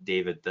yesterday,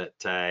 David,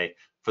 that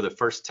for the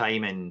first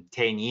time in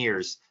 10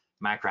 years,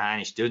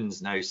 Machrihanish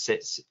Dunes now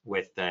sits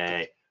with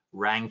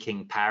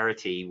ranking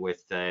parity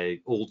with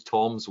Old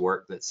Tom's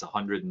work that's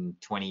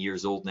 120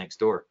 years old next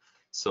door.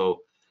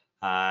 So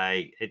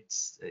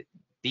it's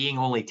being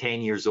only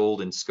 10 years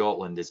old in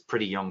Scotland is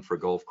pretty young for a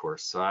golf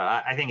course. So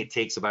I think it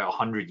takes about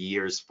 100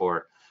 years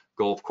for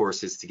golf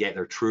courses to get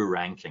their true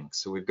ranking.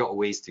 So we've got a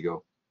ways to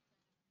go.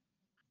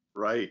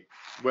 Right.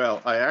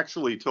 Well, I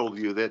actually told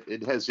you that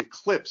it has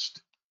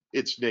eclipsed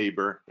its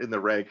neighbor in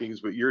the rankings,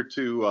 but you're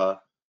too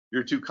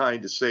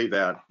kind to say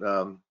that.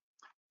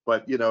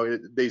 but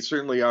they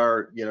certainly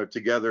are,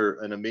 together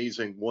an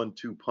amazing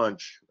 1-2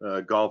 punch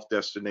golf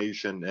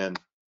destination. And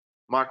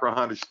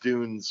Machrihanish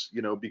Dunes,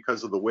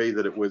 because of the way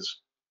that it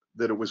was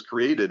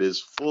created,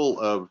 is full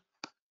of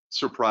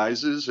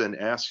surprises and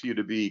asks you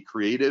to be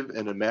creative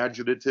and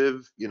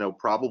imaginative,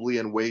 probably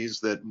in ways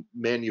that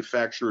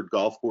manufactured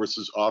golf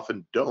courses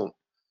often don't.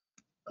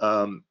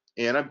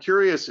 And I'm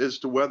curious as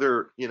to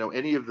whether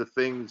any of the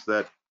things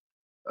that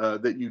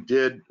you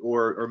did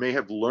or may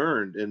have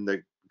learned in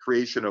the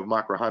creation of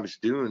Machrihanish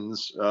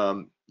Dunes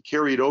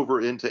carried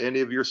over into any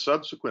of your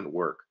subsequent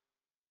work.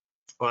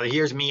 Well,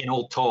 here's me and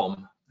old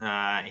Tom.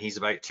 He's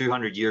about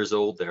 200 years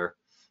old there.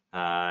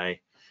 I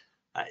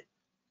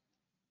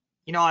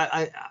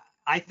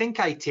think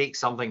I take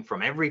something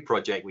from every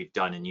project we've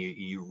done and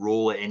you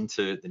roll it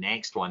into the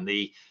next one.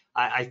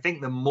 I think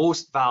the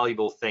most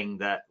valuable thing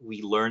that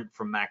we learned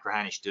from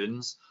Machrihanish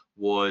Dunes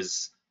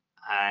was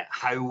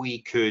how we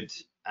could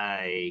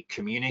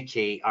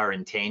communicate our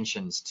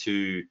intentions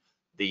to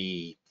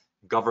the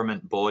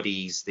government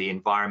bodies, the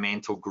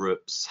environmental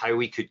groups, how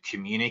we could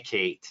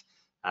communicate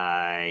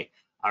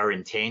our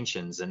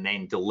intentions and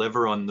then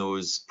deliver on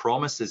those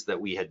promises that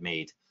we had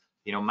made.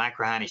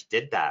 Machrihanish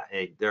did that.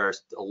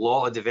 There's a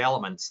lot of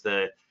developments.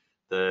 The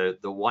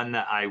one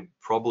that I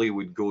probably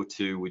would go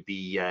to would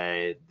be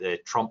the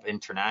Trump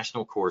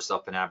International course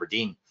up in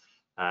Aberdeen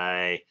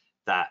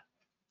that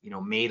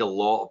made a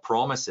lot of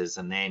promises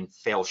and then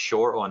fell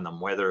short on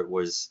them, whether it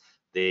was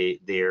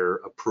their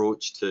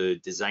approach to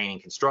designing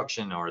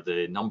construction or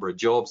the number of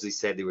jobs they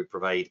said they would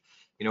provide.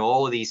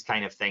 All of these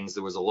kind of things.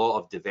 There was a lot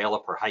of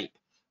developer hype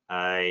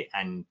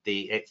and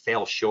it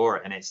fell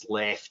short, and it's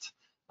left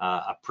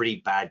a pretty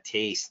bad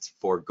taste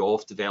for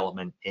golf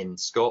development in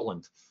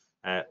Scotland.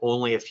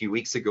 Only a few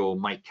weeks ago,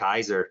 Mike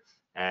Kaiser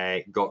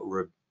got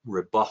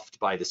rebuffed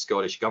by the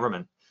Scottish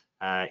government.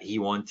 He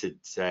wanted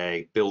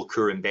Bill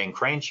Coore and Ben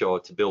Crenshaw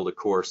to build a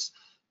course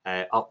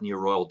up near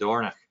Royal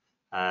Dornoch.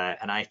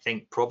 And I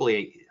think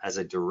probably as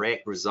a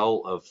direct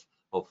result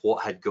of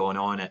what had gone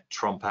on at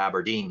Trump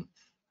Aberdeen,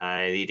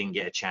 they didn't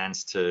get a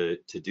chance to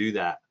do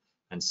that.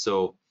 And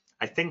so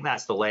I think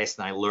that's the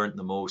lesson I learned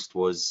the most,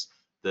 was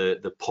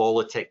the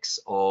politics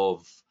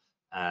of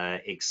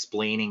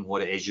explaining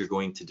what it is you're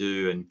going to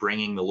do and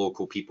bringing the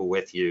local people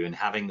with you and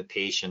having the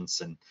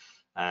patience and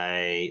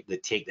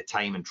take the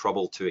time and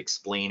trouble to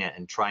explain it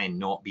and try and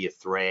not be a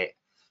threat.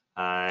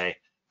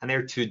 And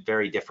they're two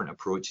very different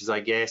approaches, I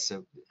guess.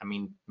 I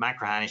mean,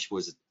 Machrihanish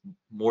was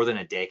more than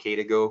a decade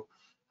ago,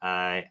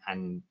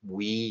 and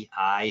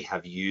I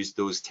have used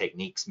those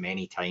techniques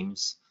many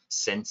times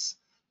since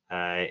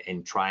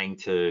in trying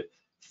to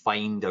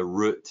find a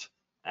route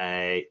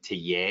to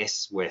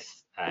yes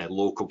with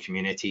local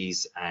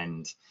communities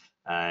and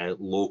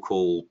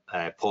local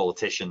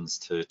politicians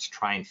to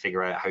try and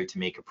figure out how to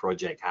make a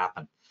project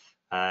happen.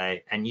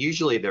 And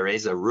usually there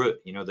is a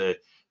route.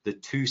 The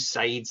two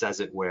sides,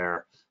 as it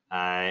were,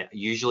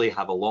 usually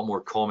have a lot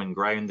more common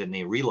ground than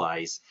they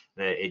realize.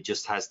 That it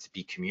just has to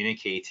be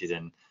communicated,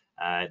 and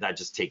that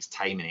just takes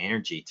time and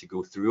energy to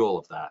go through all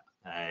of that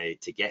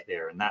to get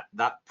there. And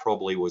that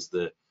probably was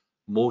the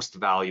most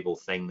valuable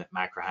thing that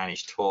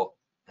Machrihanish taught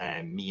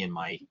me and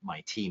my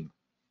team.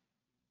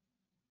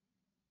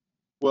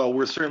 Well,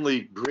 we're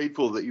certainly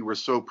grateful that you were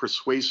so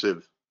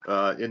persuasive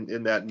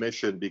in that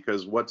mission,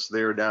 because what's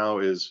there now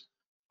is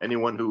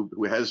anyone who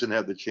hasn't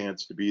had the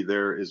chance to be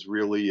there is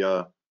really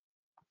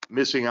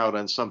missing out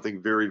on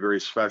something very, very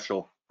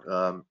special,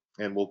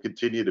 and will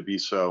continue to be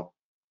so.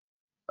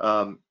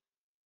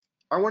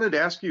 I wanted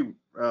to ask you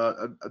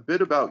a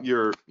bit about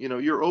your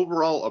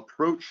overall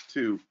approach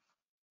to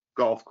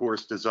golf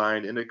course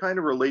design, and it kind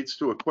of relates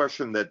to a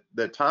question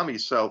that Tommy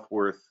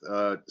Southworth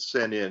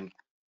sent in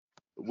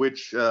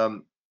which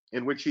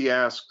he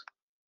asked,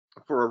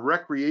 for a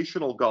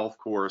recreational golf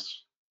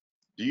course,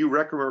 do you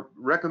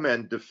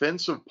recommend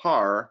defense of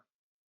par,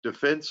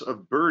 defense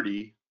of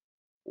birdie,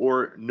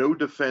 or no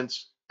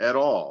defense at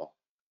all?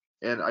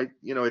 And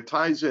it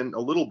ties in a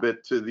little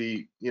bit to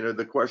the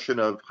question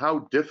of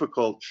how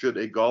difficult should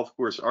a golf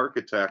course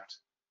architect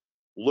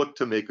look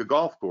to make a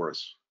golf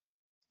course?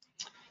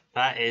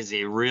 That is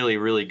a really,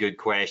 really good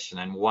question,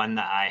 and one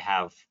that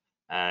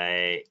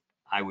I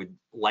would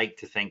like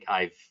to think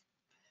I've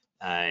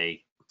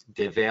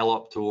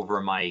developed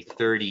over my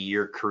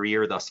 30-year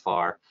career thus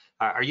far.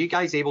 Are you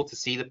guys able to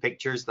see the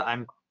pictures that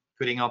I'm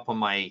putting up on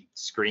my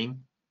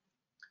screen?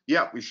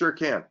 Yeah, we sure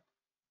can.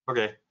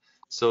 Okay,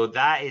 so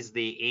that is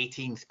the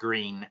 18th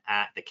green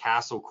at the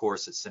Castle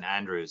course at St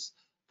Andrews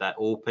that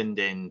opened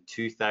in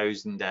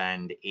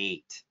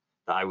 2008,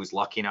 that I was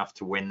lucky enough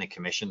to win the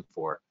commission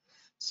for.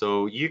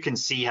 So you can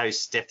see how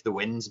stiff the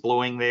wind's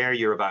blowing there.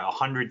 You're about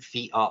 100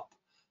 feet up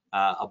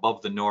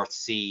above the North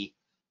Sea.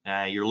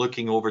 You're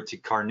looking over to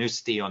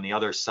Carnoustie on the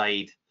other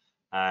side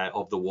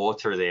of the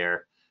water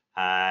there.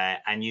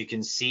 And you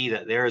can see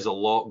that there's a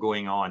lot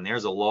going on.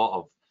 There's a lot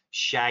of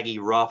shaggy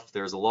rough.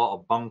 There's a lot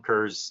of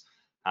bunkers.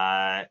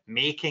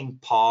 Making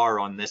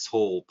par on this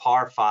hole,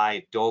 par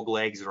 5, dog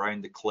legs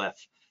around the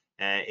cliff,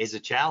 is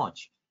a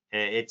challenge.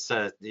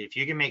 If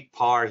you can make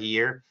par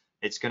here,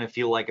 it's going to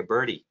feel like a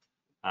birdie.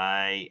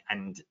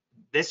 And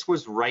this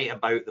was right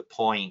about the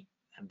point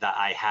that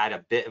I had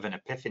a bit of an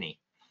epiphany,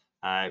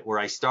 where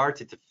I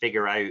started to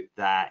figure out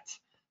that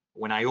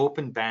when I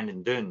opened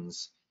Bandon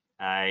Dunes,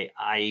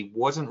 I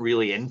wasn't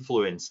really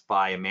influenced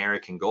by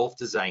American golf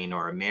design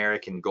or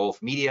American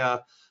golf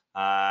media.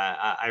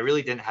 I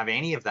really didn't have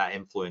any of that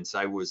influence.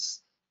 I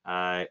was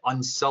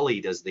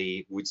unsullied, as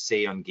they would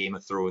say on Game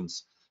of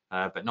Thrones,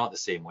 but not the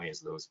same way as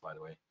those, by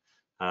the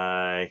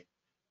way.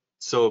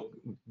 So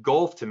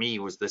golf to me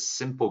was this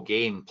simple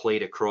game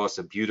played across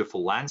a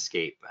beautiful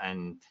landscape,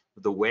 and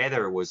the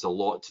weather was a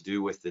lot to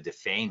do with the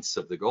defense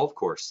of the golf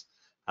course.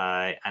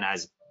 And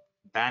as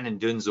Bandon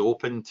Dunes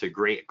opened to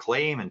great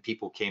acclaim and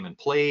people came and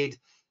played,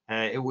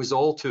 it was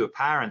all too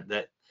apparent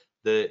that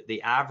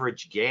the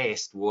average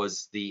guest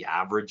was the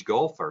average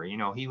golfer. You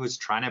know, he was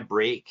trying to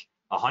break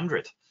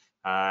 100,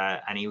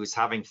 and he was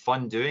having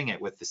fun doing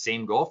it with the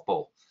same golf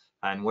ball.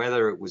 And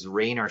whether it was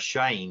rain or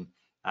shine,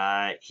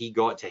 he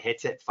got to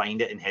hit it,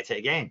 find it, and hit it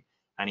again.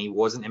 And he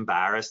wasn't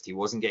embarrassed. He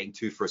wasn't getting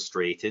too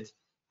frustrated.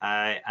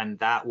 And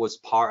that was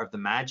part of the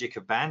magic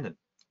of Bandon.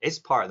 It's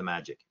part of the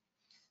magic.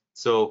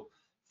 So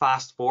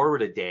fast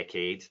forward a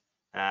decade,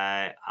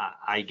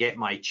 I get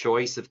my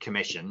choice of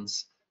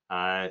commissions.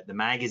 The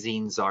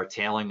magazines are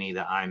telling me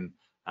that I'm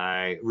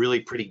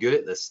really pretty good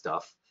at this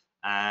stuff.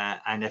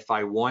 And if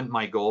I want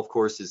my golf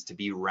courses to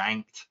be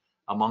ranked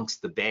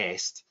amongst the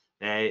best,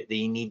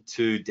 they need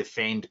to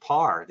defend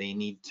par. They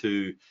need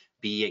to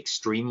be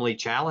extremely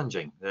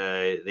challenging.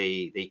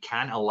 They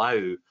can't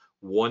allow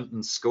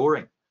wanton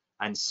scoring.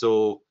 And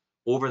so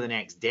over the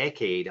next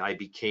decade, I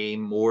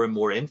became more and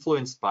more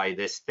influenced by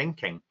this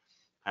thinking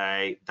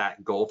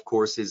that golf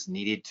courses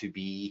needed to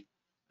be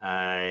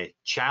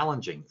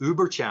challenging,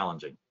 uber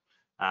challenging.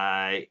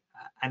 And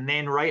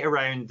then right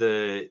around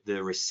the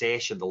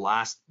recession, the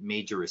last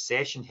major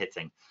recession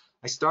hitting,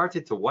 I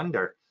started to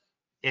wonder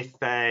if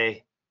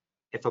the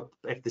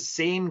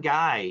same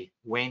guy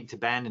went to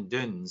Bandon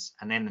Dunes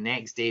and then the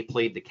next day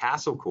played the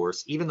Castle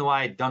course, even though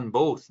I had done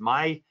both,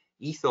 my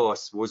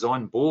ethos was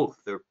on both,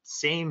 the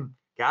same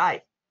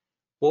guy,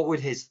 what would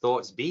his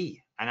thoughts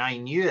be? And I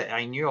knew it.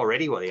 I knew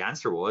already what the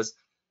answer was.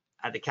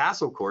 At the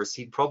Castle course,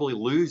 he'd probably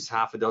lose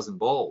half a dozen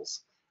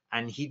balls,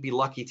 and he'd be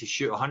lucky to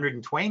shoot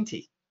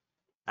 120,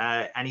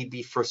 and he'd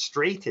be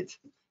frustrated.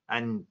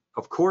 And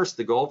of course,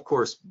 the golf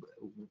course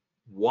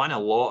won a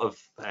lot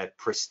of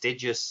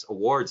prestigious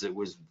awards. It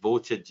was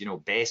voted, you know,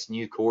 best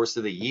new course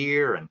of the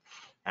year, and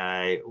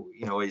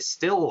you know, it's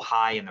still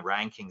high in the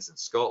rankings in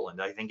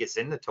Scotland. I think it's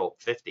in the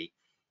top 50,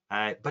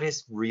 but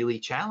it's really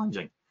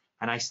challenging.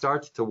 And I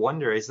started to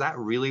wonder, is that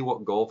really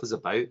what golf is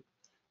about?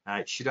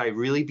 Should I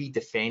really be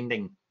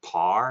defending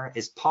par?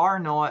 Is par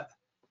not,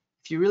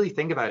 if you really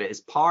think about it,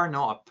 is par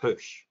not a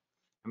push?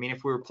 I mean,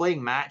 if we were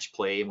playing match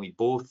play and we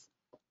both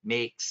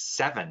make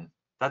 7,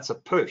 that's a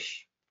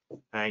push.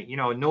 You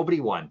know,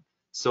 nobody won.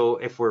 So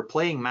if we're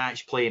playing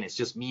match play and it's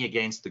just me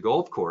against the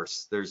golf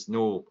course, there's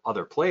no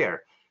other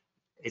player,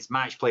 it's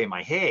match play in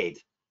my head.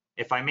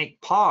 If I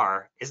make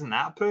par, isn't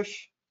that a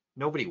push?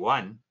 Nobody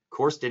won.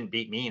 Course didn't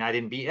beat me and I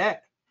didn't beat it.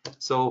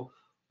 So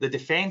the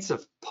defense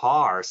of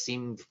par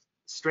seemed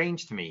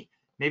strange to me.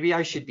 Maybe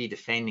I should be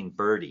defending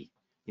birdie.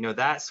 You know,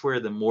 that's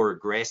where the more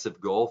aggressive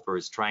golfer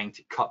is trying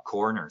to cut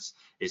corners,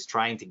 is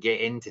trying to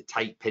get into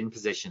tight pin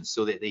positions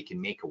so that they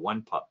can make a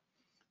 1-putt.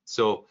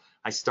 So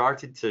I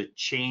started to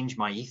change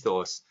my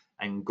ethos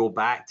and go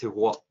back to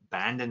what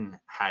Bandon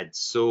had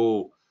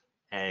so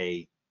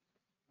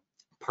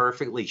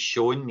perfectly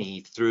shown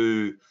me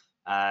through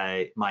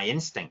my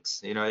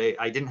instincts. You know,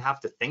 I didn't have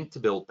to think to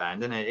build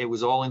Bandon. It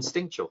was all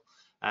instinctual.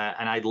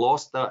 And I'd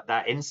lost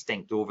that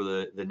instinct over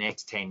the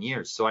next 10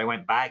 years. So I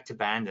went back to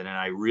Bandon and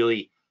I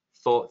really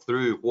thought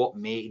through what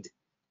made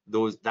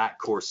that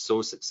course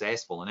so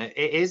successful. And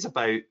it is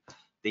about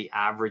the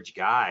average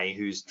guy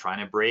who's trying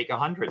to break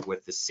 100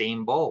 with the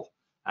same ball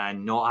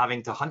and not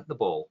having to hunt the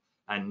ball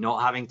and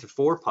not having to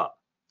 4-putt,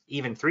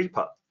 even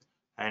 3-putt.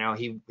 You know,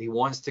 he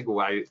wants to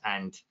go out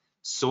and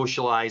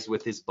socialize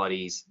with his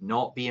buddies,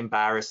 not be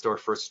embarrassed or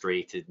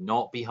frustrated,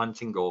 not be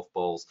hunting golf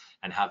balls,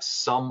 and have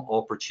some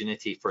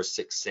opportunity for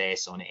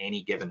success on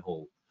any given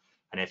hole.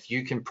 And if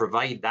you can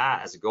provide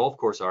that as a golf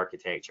course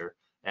architect,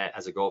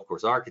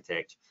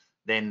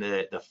 then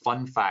the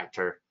fun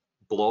factor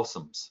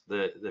blossoms.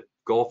 The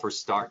golfers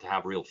start to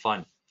have real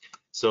fun.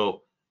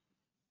 So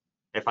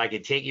if I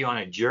could take you on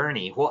a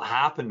journey, what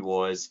happened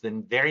was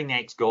the very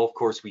next golf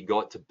course we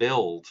got to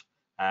build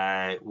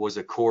was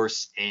a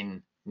course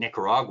in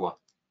Nicaragua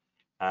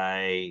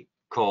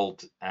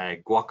called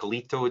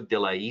Guacalito de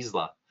la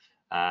Isla.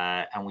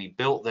 And we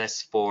built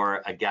this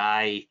for a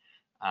guy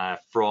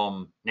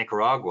from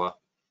Nicaragua.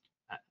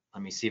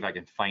 Let me see if I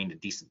can find a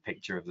decent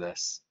picture of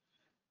this.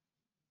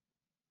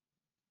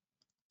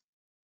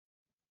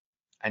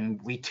 And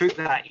we took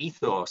that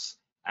ethos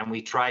and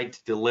we tried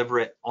to deliver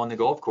it on the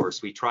golf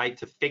course. We tried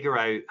to figure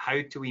out how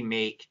do we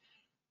make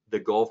the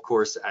golf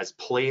course as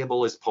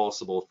playable as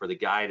possible for the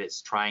guy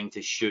that's trying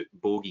to shoot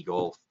bogey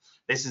golf.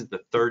 This is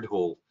the 3rd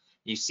hole.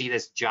 You see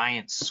this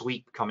giant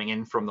sweep coming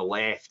in from the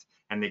left,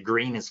 and the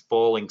green is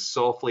falling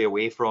softly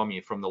away from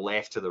you from the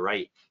left to the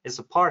right. It's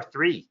a par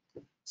 3.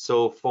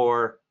 So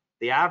for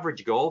the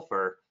average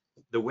golfer,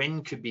 the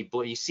wind could be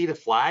you see the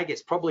flag,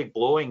 it's probably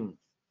blowing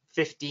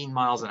 15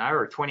 miles an hour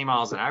or 20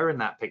 miles an hour in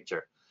that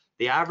picture.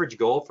 The average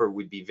golfer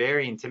would be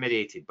very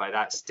intimidated by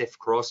that stiff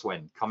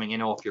crosswind coming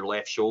in off your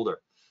left shoulder.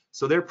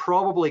 So they're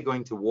probably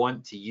going to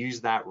want to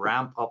use that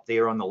ramp up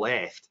there on the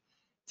left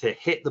to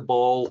hit the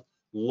ball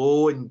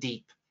low and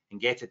deep and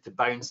get it to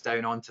bounce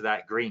down onto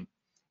that green.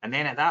 And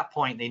then at that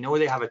point, they know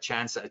they have a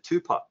chance at a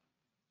 2-putt.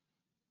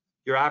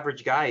 Your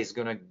average guy is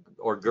going to,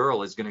 or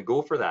girl is going to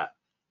go for that.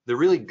 The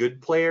really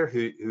good player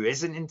who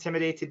isn't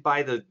intimidated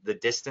by the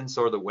distance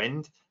or the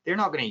wind, they're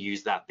not going to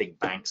use that big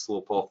bank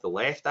slope off the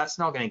left. That's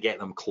not going to get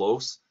them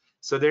close.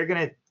 So they're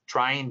going to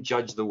try and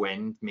judge the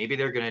wind. Maybe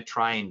they're going to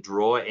try and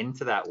draw it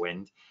into that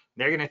wind.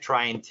 They're going to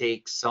try and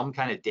take some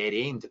kind of dead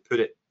aim to put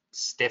it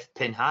stiff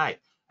pin high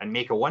and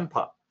make a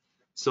 1-putt.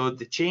 So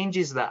the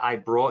changes that I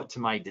brought to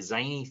my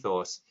design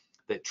ethos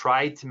that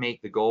tried to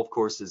make the golf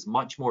courses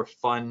much more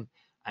fun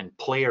and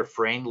player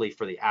friendly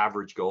for the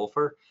average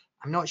golfer,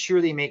 I'm not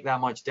sure they make that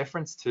much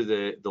difference to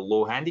the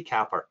low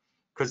handicapper,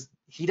 because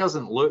he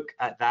doesn't look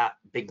at that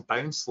big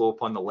bounce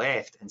slope on the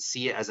left and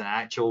see it as an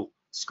actual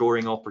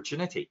scoring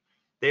opportunity.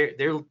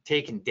 They're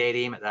taking dead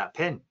aim at that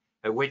pin,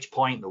 at which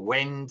point the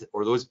wind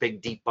or those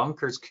big deep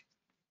bunkers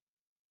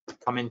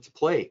come into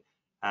play,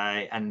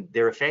 and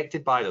they're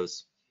affected by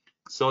those.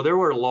 So there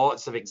were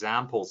lots of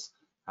examples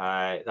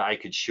that I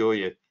could show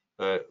you.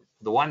 The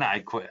one that I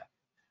quit,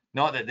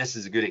 not that this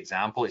is a good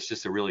example, it's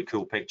just a really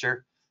cool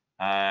picture.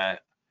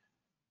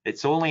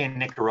 It's only in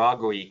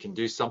Nicaragua you can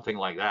do something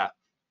like that.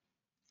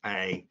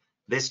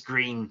 This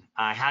green,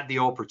 I had the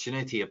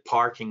opportunity of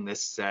parking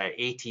this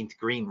 18th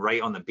green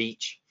right on the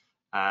beach.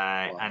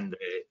 Wow. And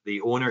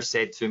the owner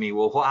said to me,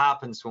 well, what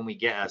happens when we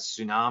get a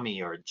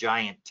tsunami or a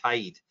giant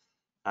tide?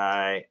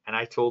 And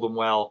I told him,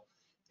 well,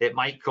 it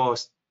might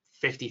cost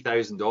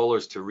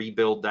 $50,000 to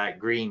rebuild that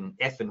green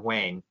if and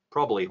when,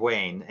 probably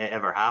when it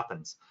ever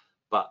happens.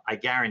 But I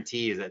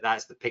guarantee you that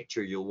that's the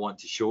picture you'll want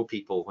to show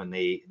people when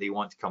they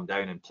want to come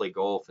down and play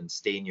golf and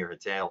stay in your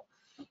hotel.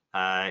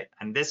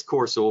 And this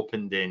course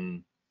opened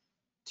in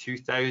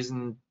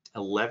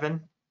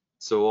 2011,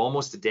 so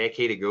almost a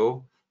decade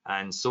ago.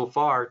 And so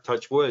far,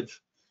 touch wood,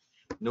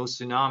 no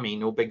tsunami,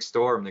 no big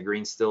storm, the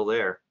green's still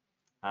there.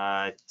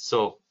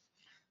 So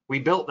we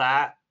built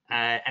that,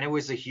 and it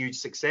was a huge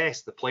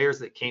success. The players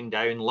that came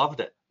down loved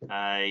it.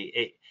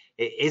 It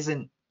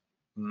isn't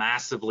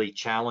massively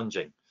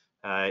challenging.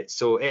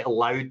 So it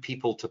allowed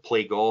people to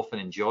play golf and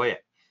enjoy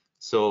it.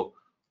 So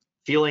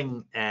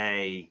feeling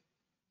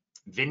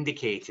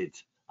vindicated,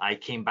 I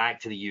came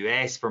back to the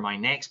US for my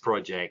next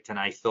project, and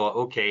I thought,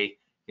 okay,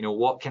 you know,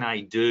 what can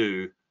I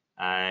do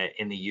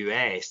in the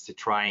US to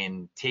try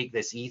and take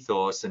this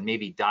ethos and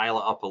maybe dial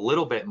it up a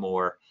little bit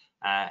more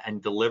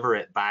and deliver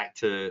it back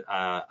to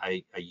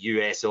a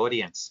US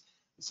audience.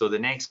 So the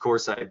next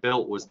course I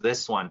built was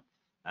this one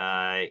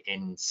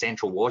in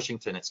Central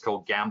Washington. It's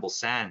called Gamble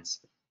Sands.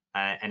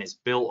 And it's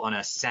built on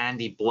a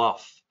sandy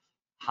bluff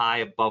high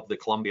above the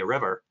Columbia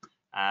River,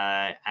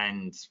 and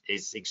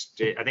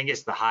I think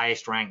it's the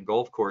highest ranked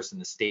golf course in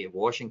the state of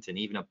Washington,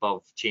 even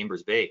above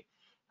Chambers Bay,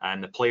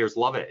 and the players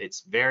love it.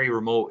 It's very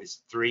remote.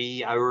 It's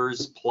 3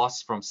 hours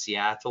plus from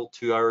Seattle,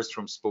 2 hours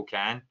from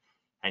Spokane,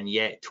 and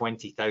yet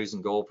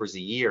 20,000 golfers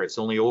a year. It's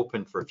only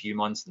open for a few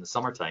months in the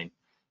summertime,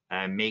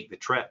 make the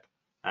trip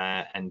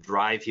and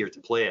drive here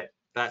to play it.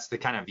 That's the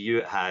kind of view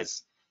it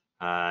has.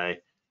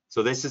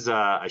 So this is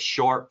a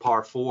short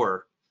par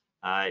 4.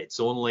 It's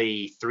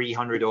only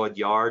 300 odd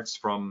yards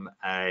from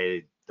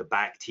the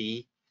back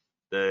tee.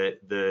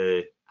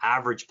 The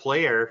average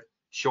player,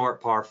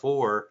 short par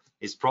 4,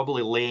 is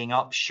probably laying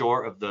up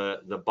short of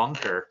the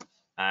bunker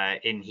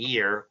in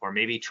here, or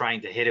maybe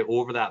trying to hit it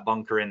over that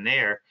bunker in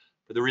there.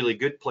 But the really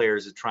good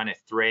players are trying to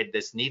thread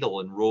this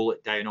needle and roll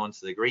it down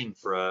onto the green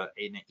for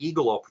an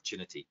eagle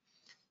opportunity.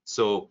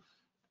 So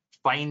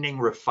finding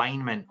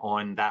refinement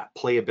on that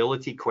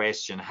playability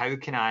question, how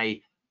can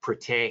I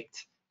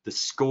protect the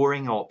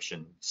scoring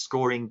option,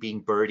 scoring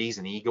being birdies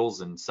and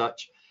eagles and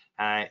such,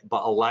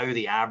 but allow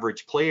the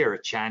average player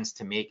a chance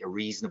to make a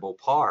reasonable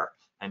par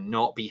and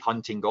not be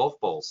hunting golf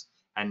balls.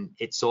 And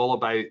it's all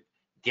about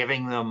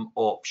giving them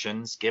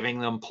options, giving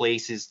them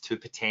places to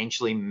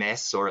potentially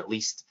miss or at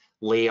least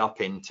lay up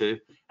into,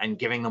 and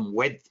giving them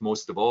width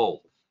most of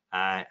all,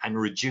 and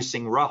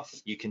reducing rough.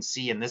 You can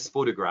see in this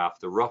photograph,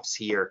 the roughs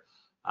here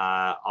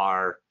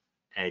are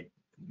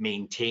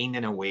maintained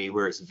in a way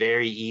where it's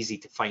very easy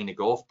to find a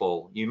golf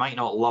ball. You might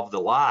not love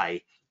the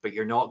lie, but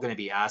you're not going to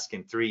be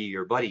asking 3 of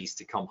your buddies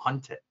to come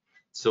hunt it.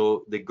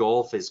 So the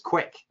golf is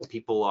quick.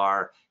 People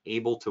are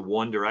able to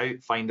wander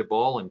out, find a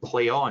ball and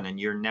play on, and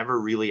you're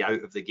never really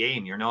out of the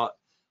game. You're not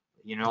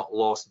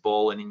lost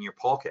ball and in your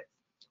pocket,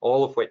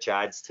 all of which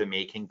adds to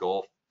making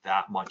golf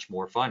that much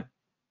more fun.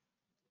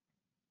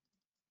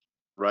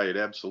 Right,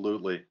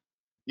 absolutely.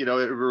 You know,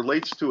 it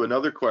relates to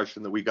another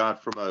question that we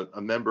got from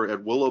a member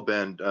at Willow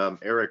Bend.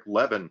 Eric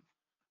Levin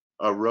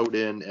wrote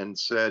in and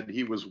said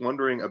he was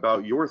wondering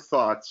about your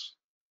thoughts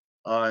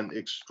on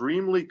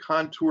extremely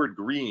contoured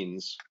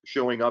greens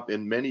showing up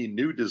in many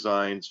new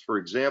designs. For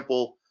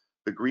example,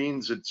 the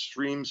greens at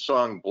Stream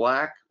Song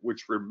Black,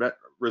 which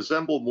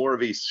resemble more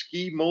of a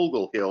ski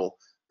mogul hill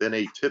than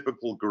a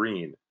typical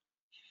green.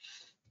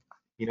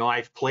 You know,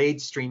 I've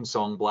played Stream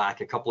Song Black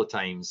a couple of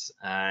times.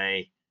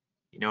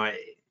 You know,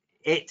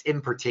 it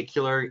in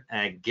particular,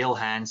 Gil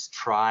Hanse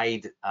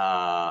tried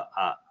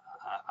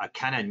a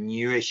kind of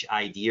newish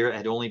idea. It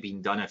had only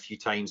been done a few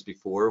times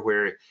before,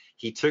 where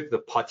he took the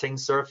putting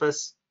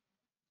surface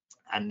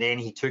and then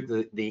he took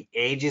the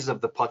edges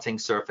of the putting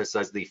surface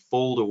as they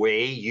fold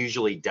away,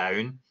 usually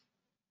down,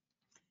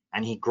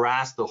 and he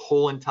grassed the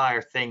whole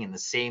entire thing in the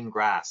same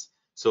grass.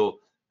 So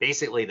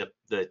basically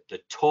the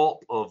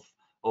top of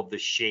the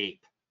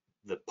shape,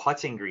 the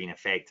putting green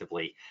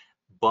effectively,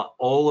 but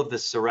all of the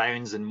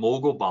surrounds and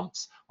mogul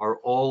bumps are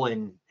all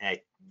in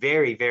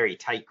very, very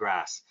tight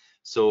grass.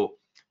 So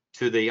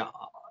to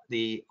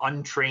the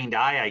untrained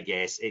eye, I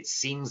guess, it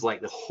seems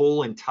like the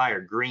whole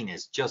entire green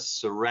is just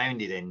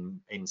surrounded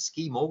in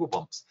ski mogul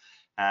bumps.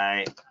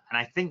 And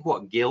I think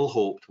what Gil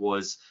hoped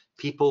was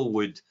people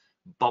would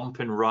bump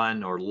and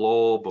run or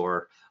lob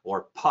or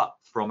putt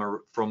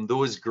from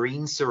those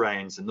green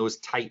surrounds and those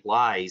tight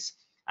lies,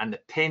 and the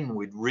pin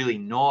would really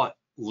not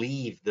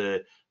leave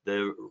the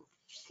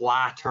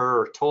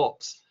flatter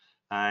tops.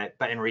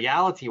 But in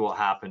reality, what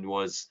happened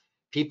was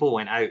people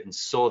went out and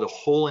saw the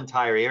whole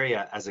entire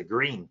area as a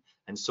green,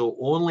 and so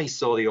only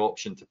saw the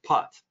option to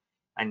putt.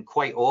 And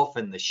quite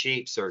often the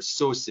shapes are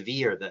so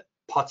severe that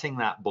putting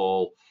that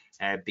ball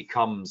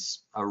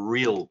becomes a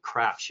real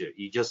crapshoot.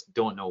 You just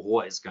don't know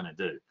what it's going to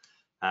do.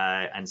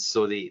 And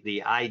so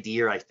the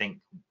idea, I think,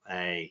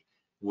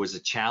 was a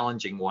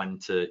challenging one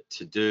to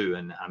do,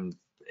 and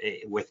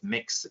with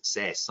mixed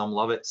success. Some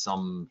love it,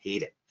 some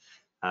hate it.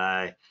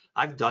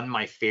 I've done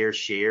my fair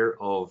share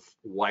of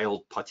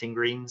wild putting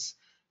greens.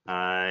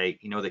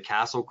 You know, the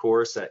Castle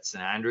course at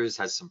St Andrews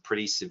has some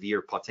pretty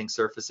severe putting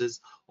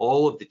surfaces.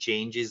 All of the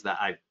changes that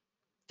I've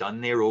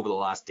done there over the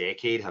last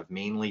decade have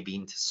mainly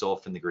been to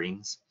soften the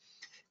greens.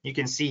 You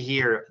can see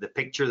here the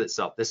picture that's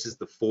up. This is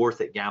the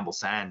 4th at Gamble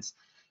Sands.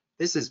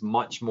 This is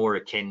much more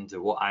akin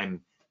to what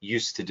I'm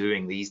used to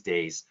doing these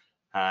days.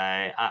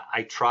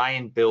 I try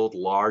and build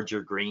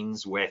larger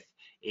greens with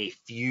a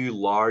few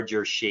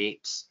larger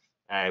shapes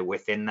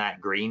within that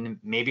green.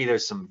 Maybe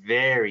there's some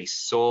very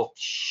soft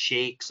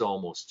shakes,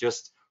 almost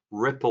just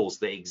ripples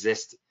that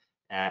exist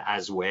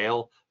as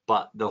well.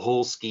 But the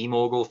whole ski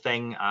mogul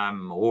thing,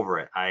 I'm over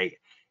it.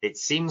 It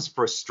seems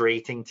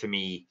frustrating to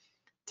me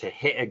to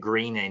hit a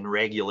green in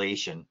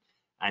regulation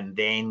and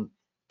then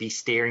be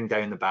staring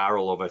down the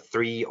barrel of a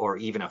 3 or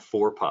even a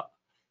 4 putt.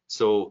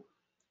 So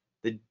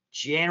the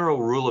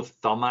general rule of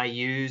thumb I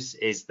use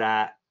is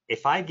that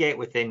if I get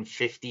within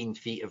 15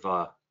 feet of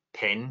a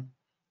pin,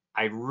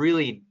 I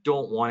really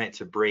don't want it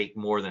to break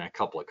more than a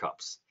couple of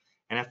cups.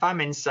 And if I'm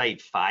inside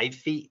 5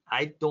 feet,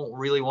 I don't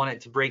really want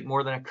it to break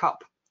more than a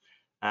cup.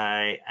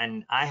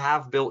 And I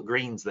have built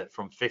greens that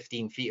from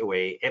 15 feet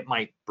away, it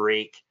might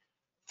break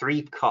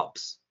 3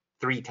 cups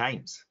 3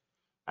 times.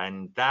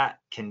 And that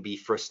can be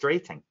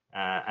frustrating.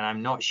 And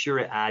I'm not sure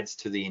it adds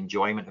to the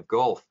enjoyment of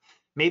golf.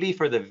 Maybe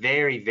for the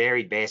very,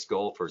 very best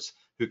golfers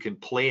who can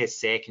play a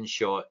second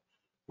shot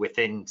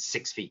within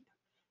 6 feet.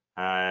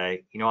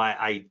 You know,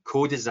 I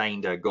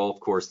co-designed a golf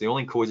course, the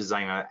only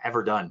co-design I've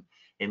ever done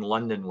in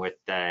London with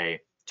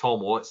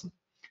Tom Watson.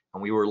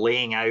 And we were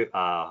laying out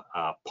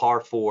a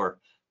par 4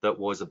 that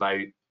was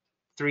about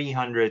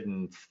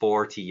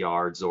 340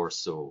 yards or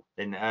so,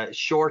 in a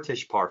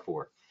shortish par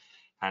 4.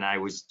 And I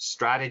was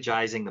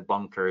strategizing the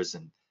bunkers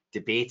and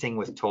debating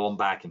with Tom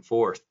back and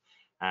forth.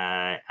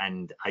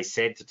 And I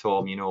said to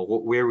Tom, you know,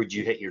 where would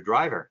you hit your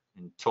driver?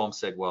 And Tom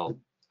said, well,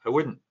 I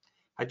wouldn't.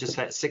 I'd just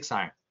hit a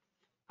 6-iron.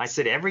 I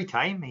said, every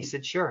time? He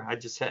said, sure,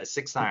 I'd just hit a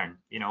 6-iron,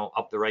 you know,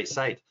 up the right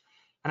side.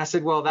 And I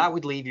said, well, that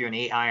would leave you an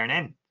 8-iron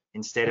in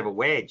instead of a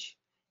wedge.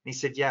 And he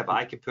said, yeah, but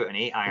I could put an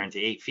 8-iron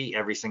to 8 feet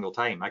every single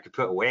time. I could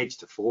put a wedge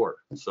to 4.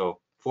 So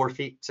 4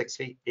 feet, 6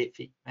 feet, 8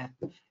 feet,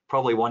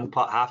 probably one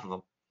putt, half of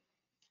them.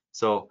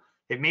 So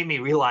it made me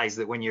realize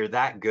that when you're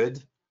that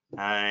good,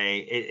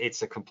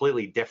 it's a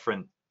completely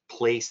different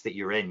place that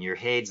you're in. Your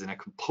head's in a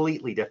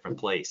completely different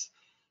place.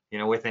 You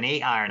know, with an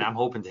 8-iron, I'm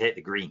hoping to hit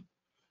the green.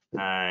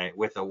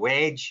 With a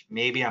wedge,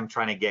 maybe I'm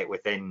trying to get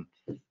within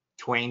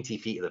 20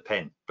 feet of the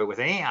pin. But with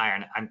an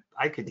 8-iron,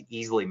 I could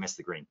easily miss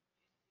the green.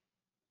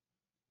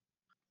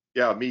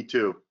 Yeah, me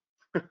too.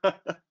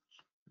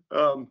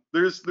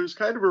 There's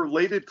kind of a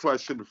related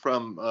question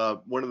from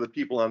one of the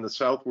people on the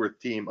Southworth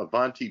team,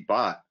 Avanti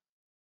Bot.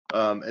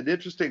 An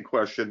interesting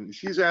question.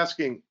 She's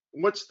asking,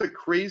 what's the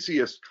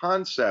craziest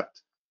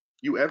concept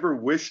you ever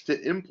wished to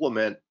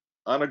implement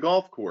on a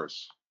golf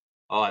course?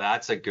 Oh,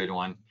 that's a good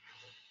one.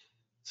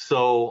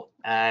 So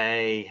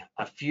a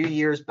few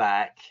years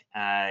back,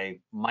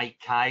 Mike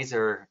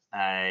Kaiser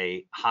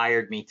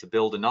hired me to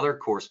build another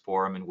course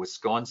for him in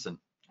Wisconsin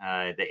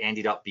that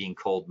ended up being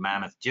called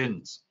Mammoth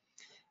Dunes.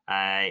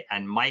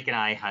 And Mike and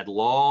I had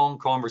long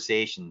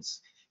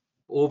conversations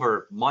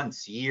over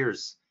months,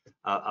 years,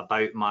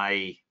 about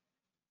my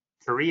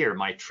career,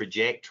 my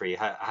trajectory,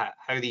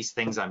 how these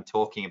things I'm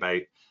talking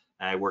about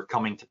were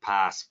coming to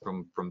pass,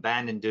 from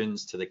Bandon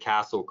Dunes to the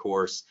Castle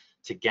course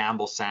to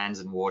Gamble Sands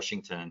in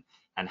Washington,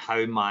 and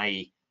how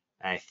my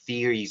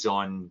theories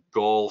on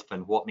golf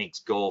and what makes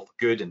golf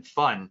good and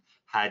fun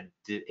had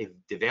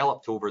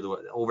developed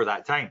over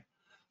that time.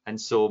 And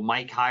so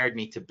Mike hired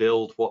me to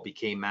build what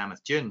became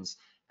Mammoth Dunes,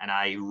 and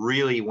I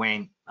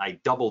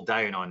doubled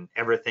down on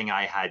everything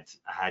I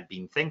had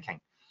been thinking.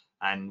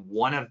 And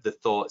one of the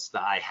thoughts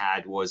that I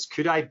had was,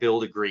 could I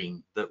build a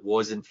green that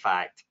was in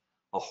fact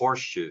a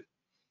horseshoe,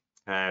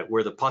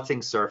 where the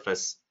putting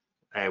surface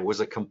was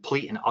a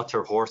complete and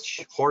utter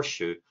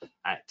horseshoe,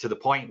 to the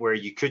point where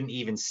you couldn't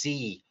even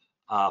see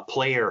a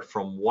player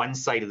from one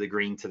side of the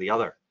green to the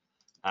other.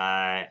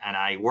 And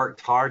I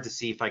worked hard to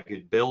see if I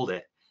could build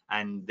it.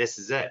 And this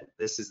is it.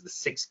 This is the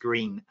 6th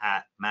green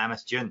at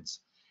Mammoth Dunes.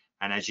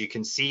 And as you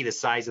can see, the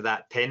size of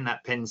that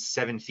pin's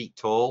 7 feet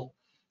tall.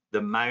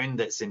 The mound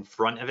that's in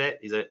front of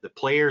it, the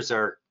players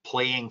are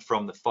playing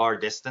from the far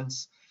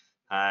distance.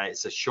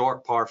 It's a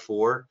short par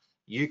 4.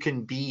 You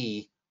can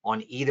be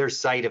on either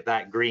side of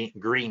that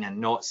green and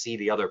not see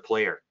the other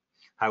player.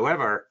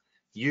 However,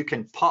 you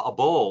can putt a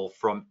ball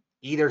from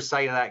either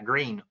side of that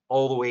green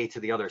all the way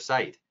to the other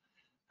side.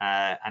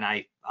 And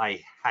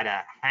I had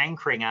a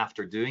hankering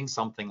after doing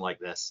something like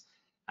this,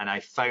 and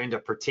I found a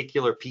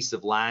particular piece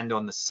of land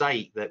on the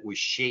site that was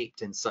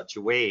shaped in such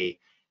a way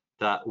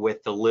that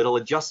with a little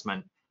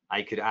adjustment,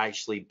 I could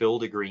actually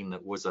build a green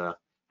that was an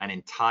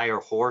entire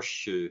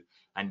horseshoe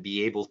and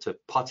be able to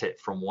putt it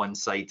from one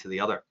side to the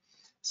other.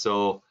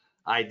 So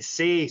I'd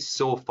say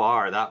so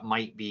far that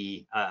might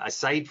be,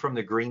 aside from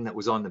the green that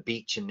was on the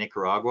beach in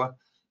Nicaragua,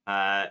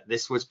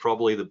 this was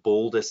probably the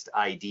boldest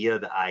idea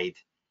that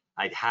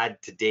I'd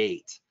had to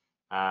date.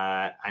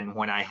 And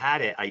when I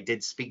had it, I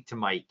did speak to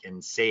Mike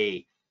and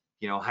say,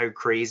 you know, how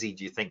crazy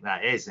do you think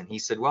that is? And he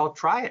said, well,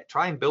 try it,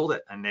 try and build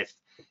it. And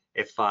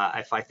if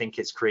I think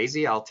it's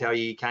crazy, I'll tell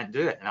you can't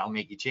do it and I'll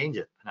make you change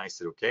it. And I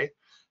said, okay.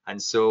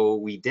 And so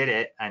we did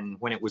it. And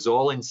when it was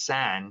all in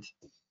sand,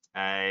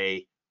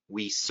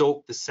 we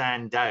soaked the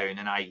sand down,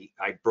 and I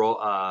brought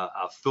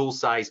a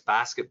full-size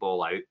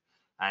basketball out,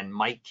 and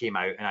Mike came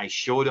out, and I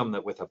showed him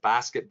that with a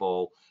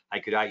basketball, I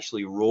could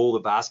actually roll the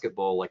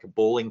basketball like a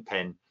bowling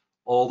pin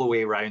all the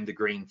way around the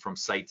green from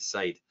side to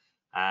side.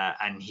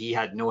 And he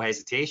had no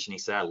hesitation. He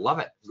said, I love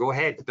it. Go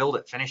ahead, build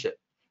it, finish it.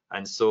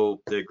 And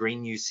so the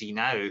green you see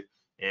now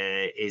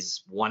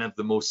is one of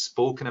the most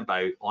spoken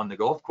about on the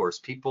golf course.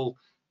 People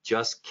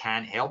just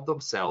can't help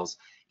themselves.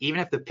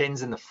 Even if the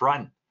pin's in the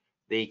front,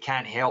 they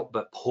can't help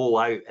but pull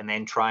out and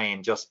then try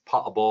and just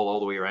putt a ball all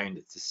the way around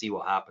it to see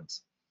what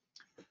happens.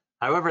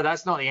 However,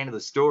 that's not the end of the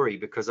story,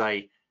 because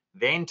I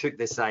then took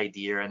this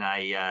idea and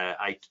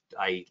I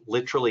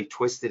literally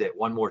twisted it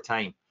one more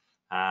time.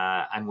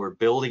 And we're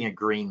building a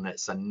green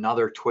that's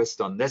another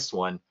twist on this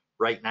one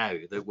right now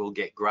that will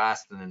get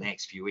grassed in the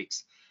next few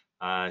weeks.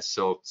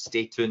 So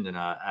stay tuned,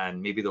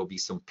 and maybe there'll be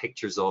some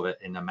pictures of it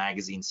in a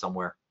magazine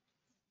somewhere.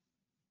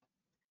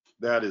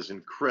 That is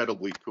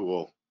incredibly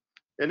cool.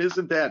 And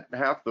isn't that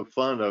half the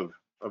fun of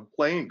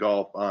playing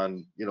golf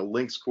on, you know,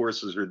 links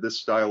courses or this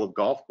style of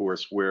golf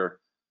course, where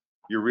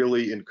you're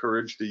really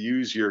encouraged to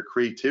use your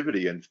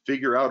creativity and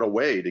figure out a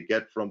way to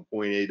get from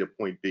point A to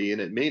point B.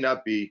 And it may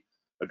not be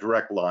a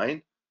direct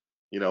line,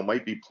 you know,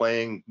 might be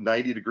playing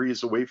 90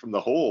 degrees away from the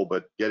hole,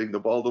 but getting the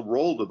ball to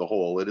roll to the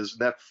hole. It isn't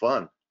that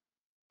fun.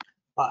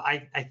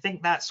 I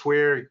think that's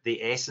where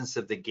the essence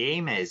of the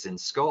game is in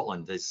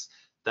Scotland, is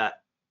that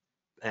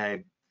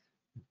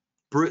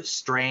brute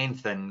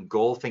strength and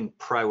golfing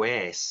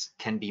prowess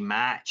can be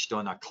matched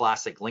on a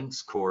classic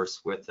links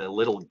course with a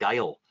little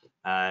guile,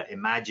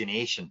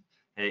 imagination.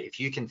 If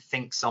you can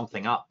think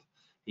something up,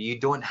 you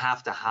don't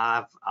have to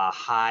have a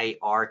high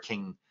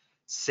arcing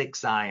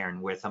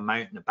 6-iron with a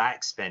mount and a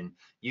backspin.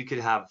 You could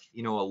have,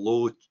 you know, a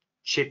low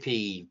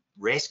chippy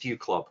rescue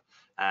club,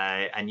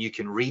 and you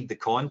can read the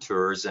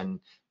contours and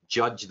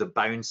judge the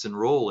bounce and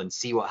roll and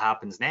see what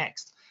happens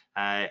next.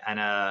 And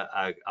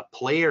a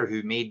player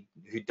who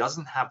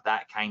doesn't have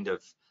that kind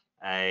of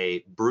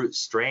brute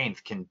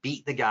strength can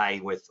beat the guy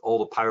with all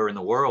the power in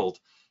the world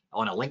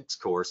on a links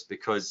course,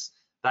 because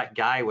that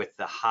guy with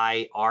the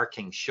high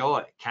arcing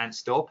shot can't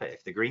stop it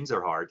if the greens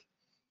are hard.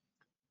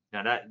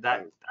 Now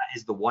that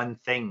is the one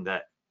thing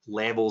that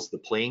levels the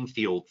playing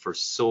field for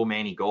so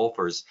many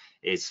golfers,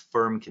 is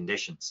firm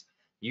conditions.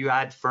 You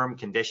add firm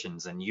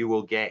conditions and you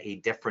will get a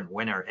different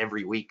winner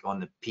every week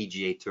on the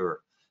PGA Tour.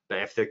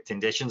 But if the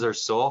conditions are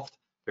soft,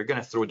 they're going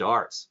to throw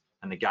darts,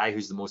 and the guy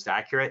who's the most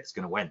accurate is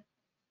going to win.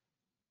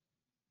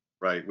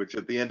 Right, which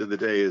at the end of the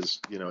day is,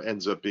 you know,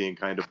 ends up being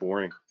kind of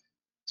boring.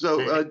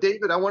 So,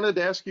 David, I wanted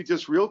to ask you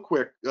just real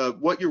quick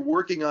what you're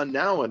working on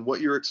now and what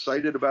you're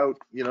excited about,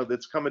 you know,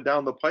 that's coming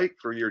down the pike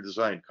for your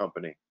design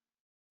company.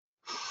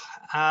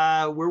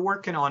 We're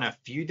working on a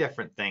few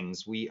different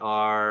things. We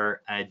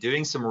are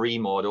doing some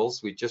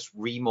remodels. We just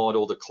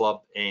remodeled a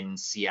club in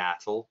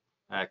Seattle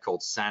called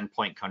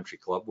Sandpoint Country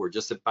Club. We're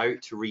just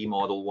about to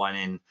remodel one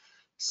in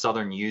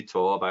southern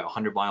Utah, about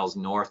 100 miles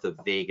north of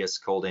Vegas,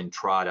 called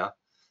Entrada.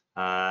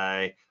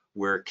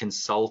 We're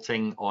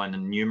consulting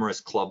on numerous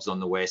clubs on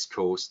the West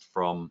Coast,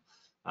 from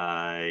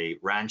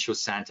Rancho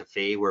Santa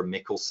Fe, where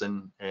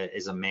Mickelson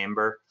is a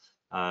member,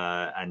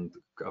 and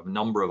a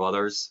number of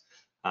others.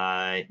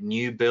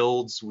 New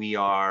builds, we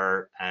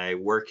are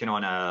working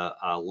on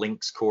a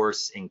links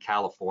course in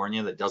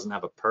California that doesn't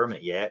have a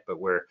permit yet, but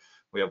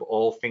we have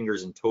all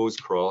fingers and toes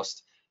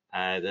crossed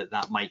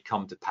that might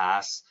come to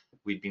pass.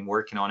 We've been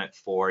working on it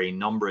for a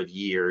number of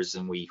years,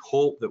 and we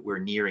hope that we're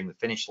nearing the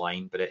finish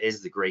line, but it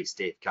is the great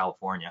state of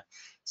California,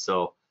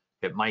 so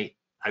it might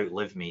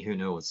outlive me, who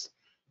knows.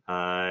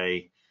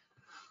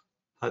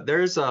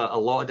 There's a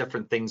lot of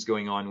different things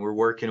going on. We're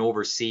working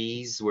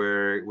overseas,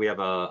 where we have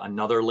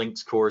another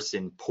links course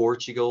in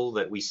Portugal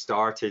that we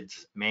started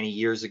many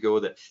years ago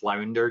that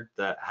floundered,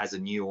 that has a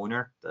new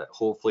owner that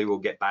hopefully will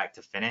get back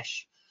to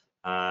finish.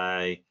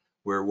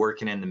 We're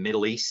working in the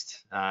Middle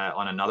East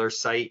on another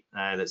site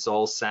that's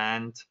all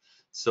sand.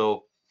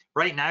 So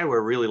right now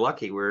we're really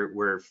lucky.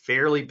 We're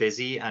fairly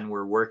busy, and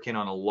we're working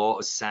on a lot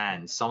of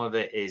sand. Some of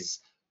it is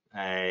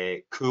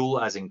cool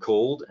as in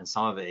cold, and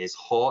some of it is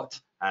hot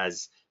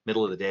as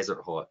middle of the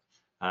desert hot.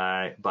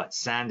 But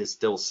sand is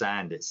still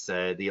sand. It's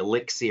the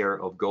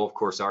elixir of golf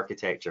course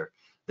architecture.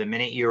 The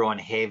minute you're on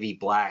heavy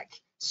black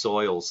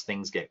soils,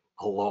 things get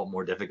a lot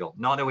more difficult.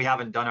 Not that we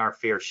haven't done our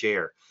fair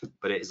share,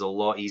 but it is a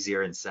lot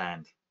easier in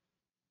sand.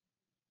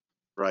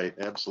 Right,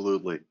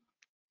 absolutely.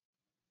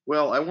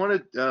 Well, I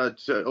wanted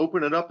to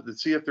open it up to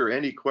see if there are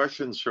any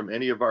questions from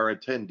any of our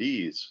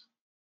attendees.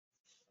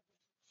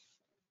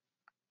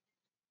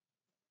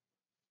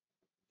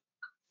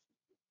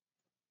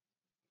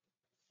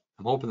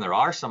 I'm hoping there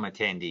are some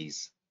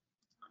attendees.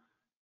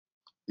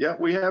 Yeah,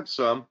 we have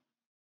some.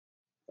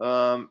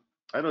 I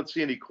don't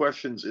see any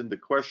questions in the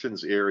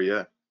questions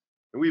area,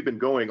 and we've been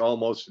going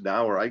almost an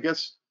hour. I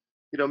guess,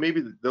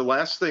 maybe the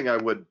last thing I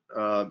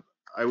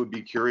would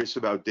be curious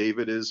about,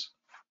 David, is,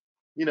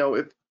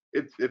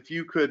 if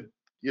you could,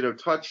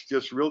 touch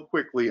just real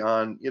quickly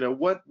on,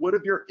 what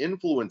have your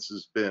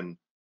influences been?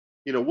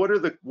 What are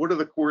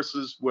the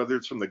courses, whether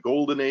it's from the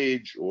golden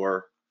age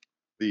or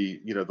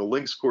the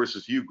links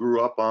courses you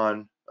grew up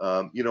on?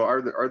 Are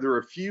there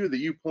a few that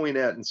you point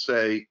at and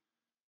say,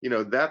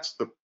 that's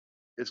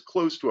as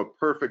close to a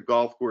perfect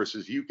golf course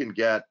as you can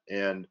get,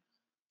 and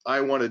I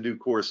want to do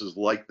courses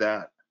like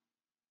that?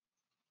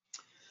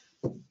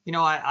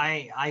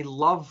 I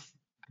love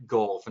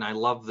golf, and I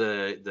love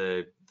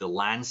the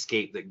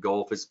landscape that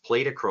golf is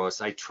played across.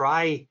 I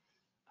try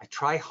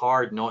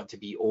hard not to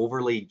be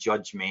overly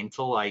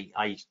judgmental.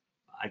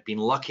 I've been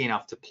lucky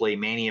enough to play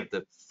many of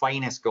the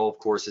finest golf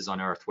courses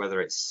on earth,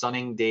 whether it's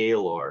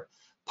Sunningdale or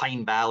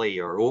Pine Valley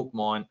or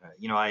Oakmont,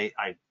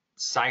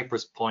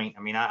 Cypress Point.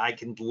 I mean, I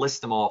can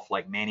list them off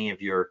like many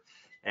of your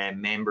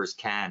members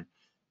can.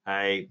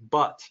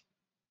 But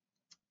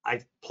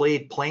I've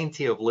played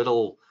plenty of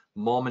little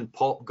mom and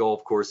pop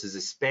golf courses,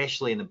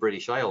 especially in the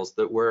British Isles,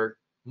 that were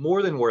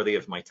more than worthy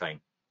of my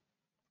time,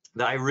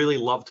 that I really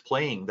loved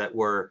playing, that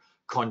were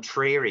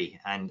contrary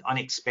and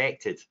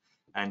unexpected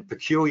and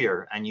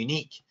peculiar and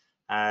unique.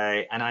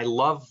 And I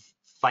love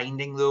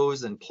finding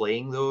those and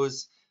playing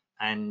those,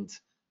 and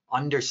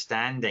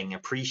understanding,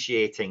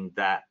 appreciating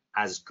that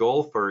as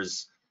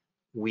golfers,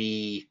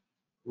 we're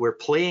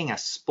playing a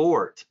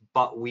sport,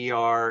 but we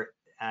are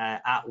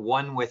at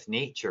one with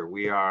nature.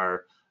 We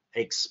are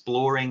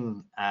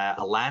exploring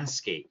a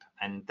landscape,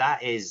 and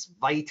that is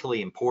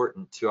vitally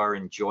important to our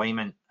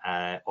enjoyment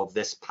of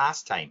this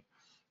pastime.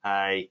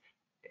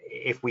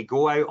 If we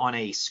go out on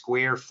a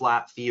square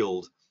flat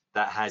field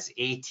that has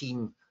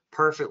 18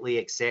 perfectly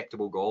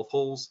acceptable golf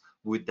holes,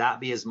 would that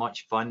be as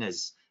much fun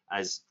as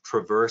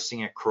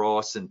traversing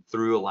across and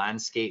through a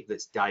landscape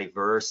that's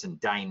diverse and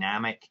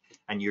dynamic,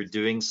 and you're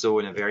doing so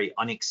in a very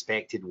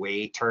unexpected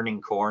way,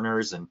 turning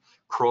corners and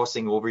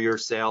crossing over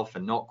yourself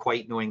and not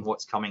quite knowing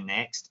what's coming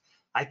next?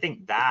 I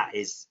think that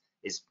is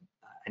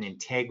an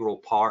integral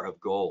part of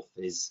golf,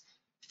 is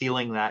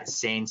feeling that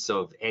sense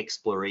of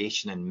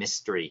exploration and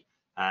mystery,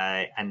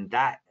 and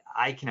that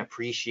I can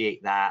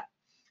appreciate that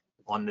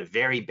on the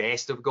very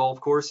best of golf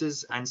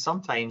courses, and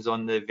sometimes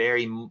on the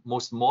very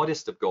most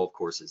modest of golf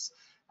courses,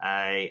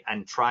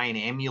 and try and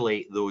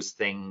emulate those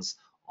things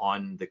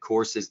on the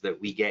courses that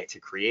we get to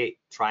create.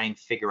 Try and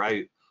figure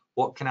out,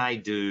 what can I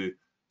do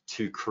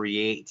to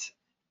create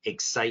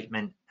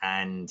excitement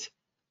and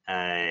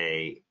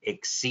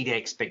exceed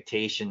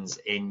expectations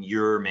in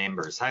your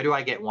members? How do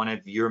I get one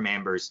of your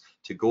members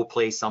to go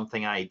play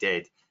something I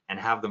did and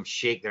have them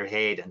shake their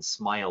head and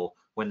smile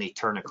when they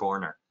turn a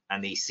corner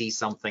and they see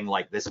something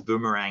like this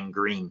boomerang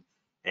green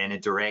in a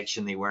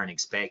direction they weren't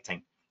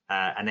expecting,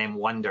 and then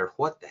wonder,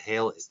 what the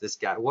hell is this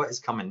guy? What is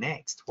coming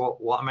next?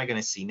 What am I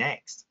going to see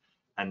next?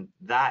 And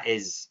that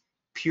is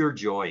pure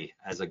joy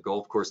as a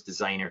golf course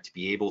designer, to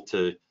be able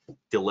to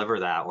deliver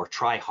that, or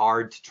try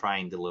hard to try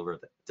and deliver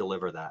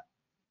that.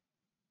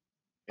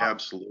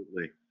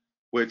 Absolutely.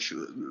 Which,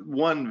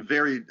 one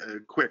very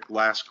quick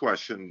last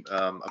question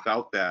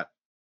about that.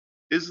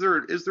 Is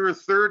there a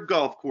third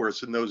golf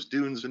course in those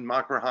dunes in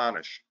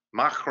Machrihanish?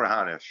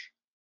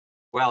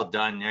 Well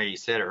done. There, you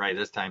said it right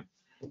this time.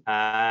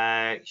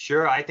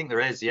 Sure, I think there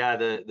is. Yeah,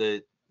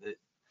 the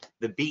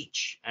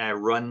beach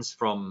runs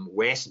from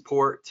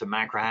Westport to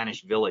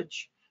Machrihanish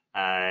Village,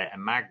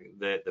 and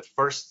the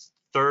first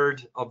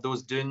third of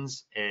those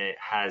dunes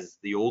has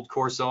the old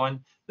course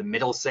on. The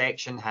middle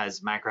section has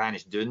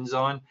Machrihanish Dunes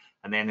on,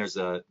 and then there's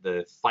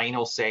the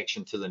final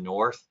section to the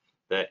north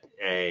that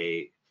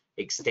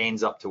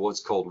extends up to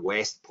what's called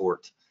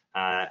Westport,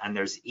 and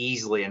there's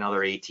easily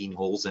another 18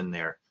 holes in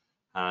there.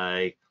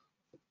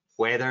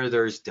 Whether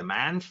there's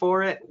demand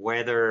for it,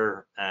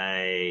 whether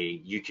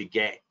you could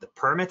get the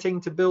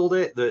permitting to build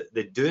it,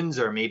 the dunes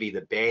are maybe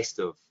the best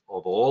of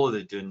all of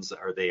the dunes that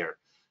are there.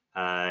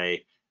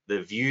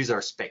 The views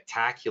are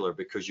spectacular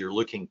because you're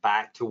looking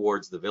back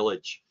towards the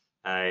village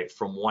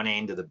from one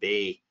end of the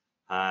bay.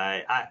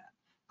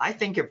 I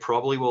think it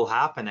probably will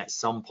happen at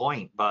some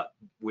point, but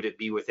would it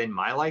be within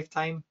my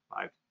lifetime?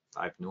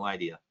 I've no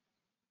idea.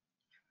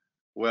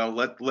 Well,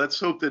 let's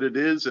hope that it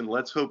is, and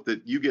let's hope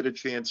that you get a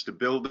chance to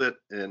build it.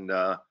 And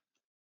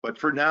but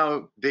for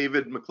now,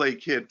 David McLay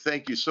Kidd,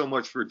 thank you so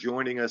much for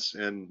joining us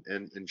and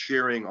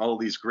sharing all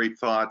these great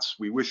thoughts.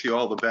 We wish you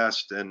all the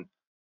best, and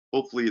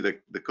hopefully the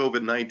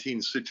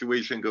COVID-19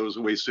 situation goes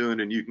away soon,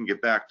 and you can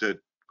get back to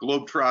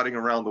globetrotting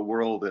around the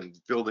world and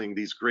building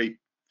these great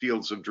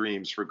fields of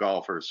dreams for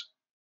golfers.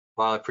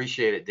 Well, I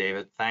appreciate it,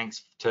 David.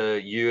 Thanks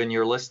to you and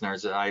your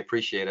listeners. I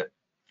appreciate it.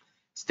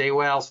 Stay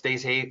well, stay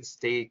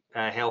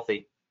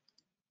healthy.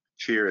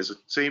 Cheers.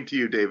 Same to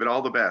you, David.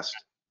 All the best.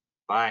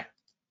 Bye.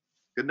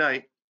 Good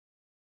night.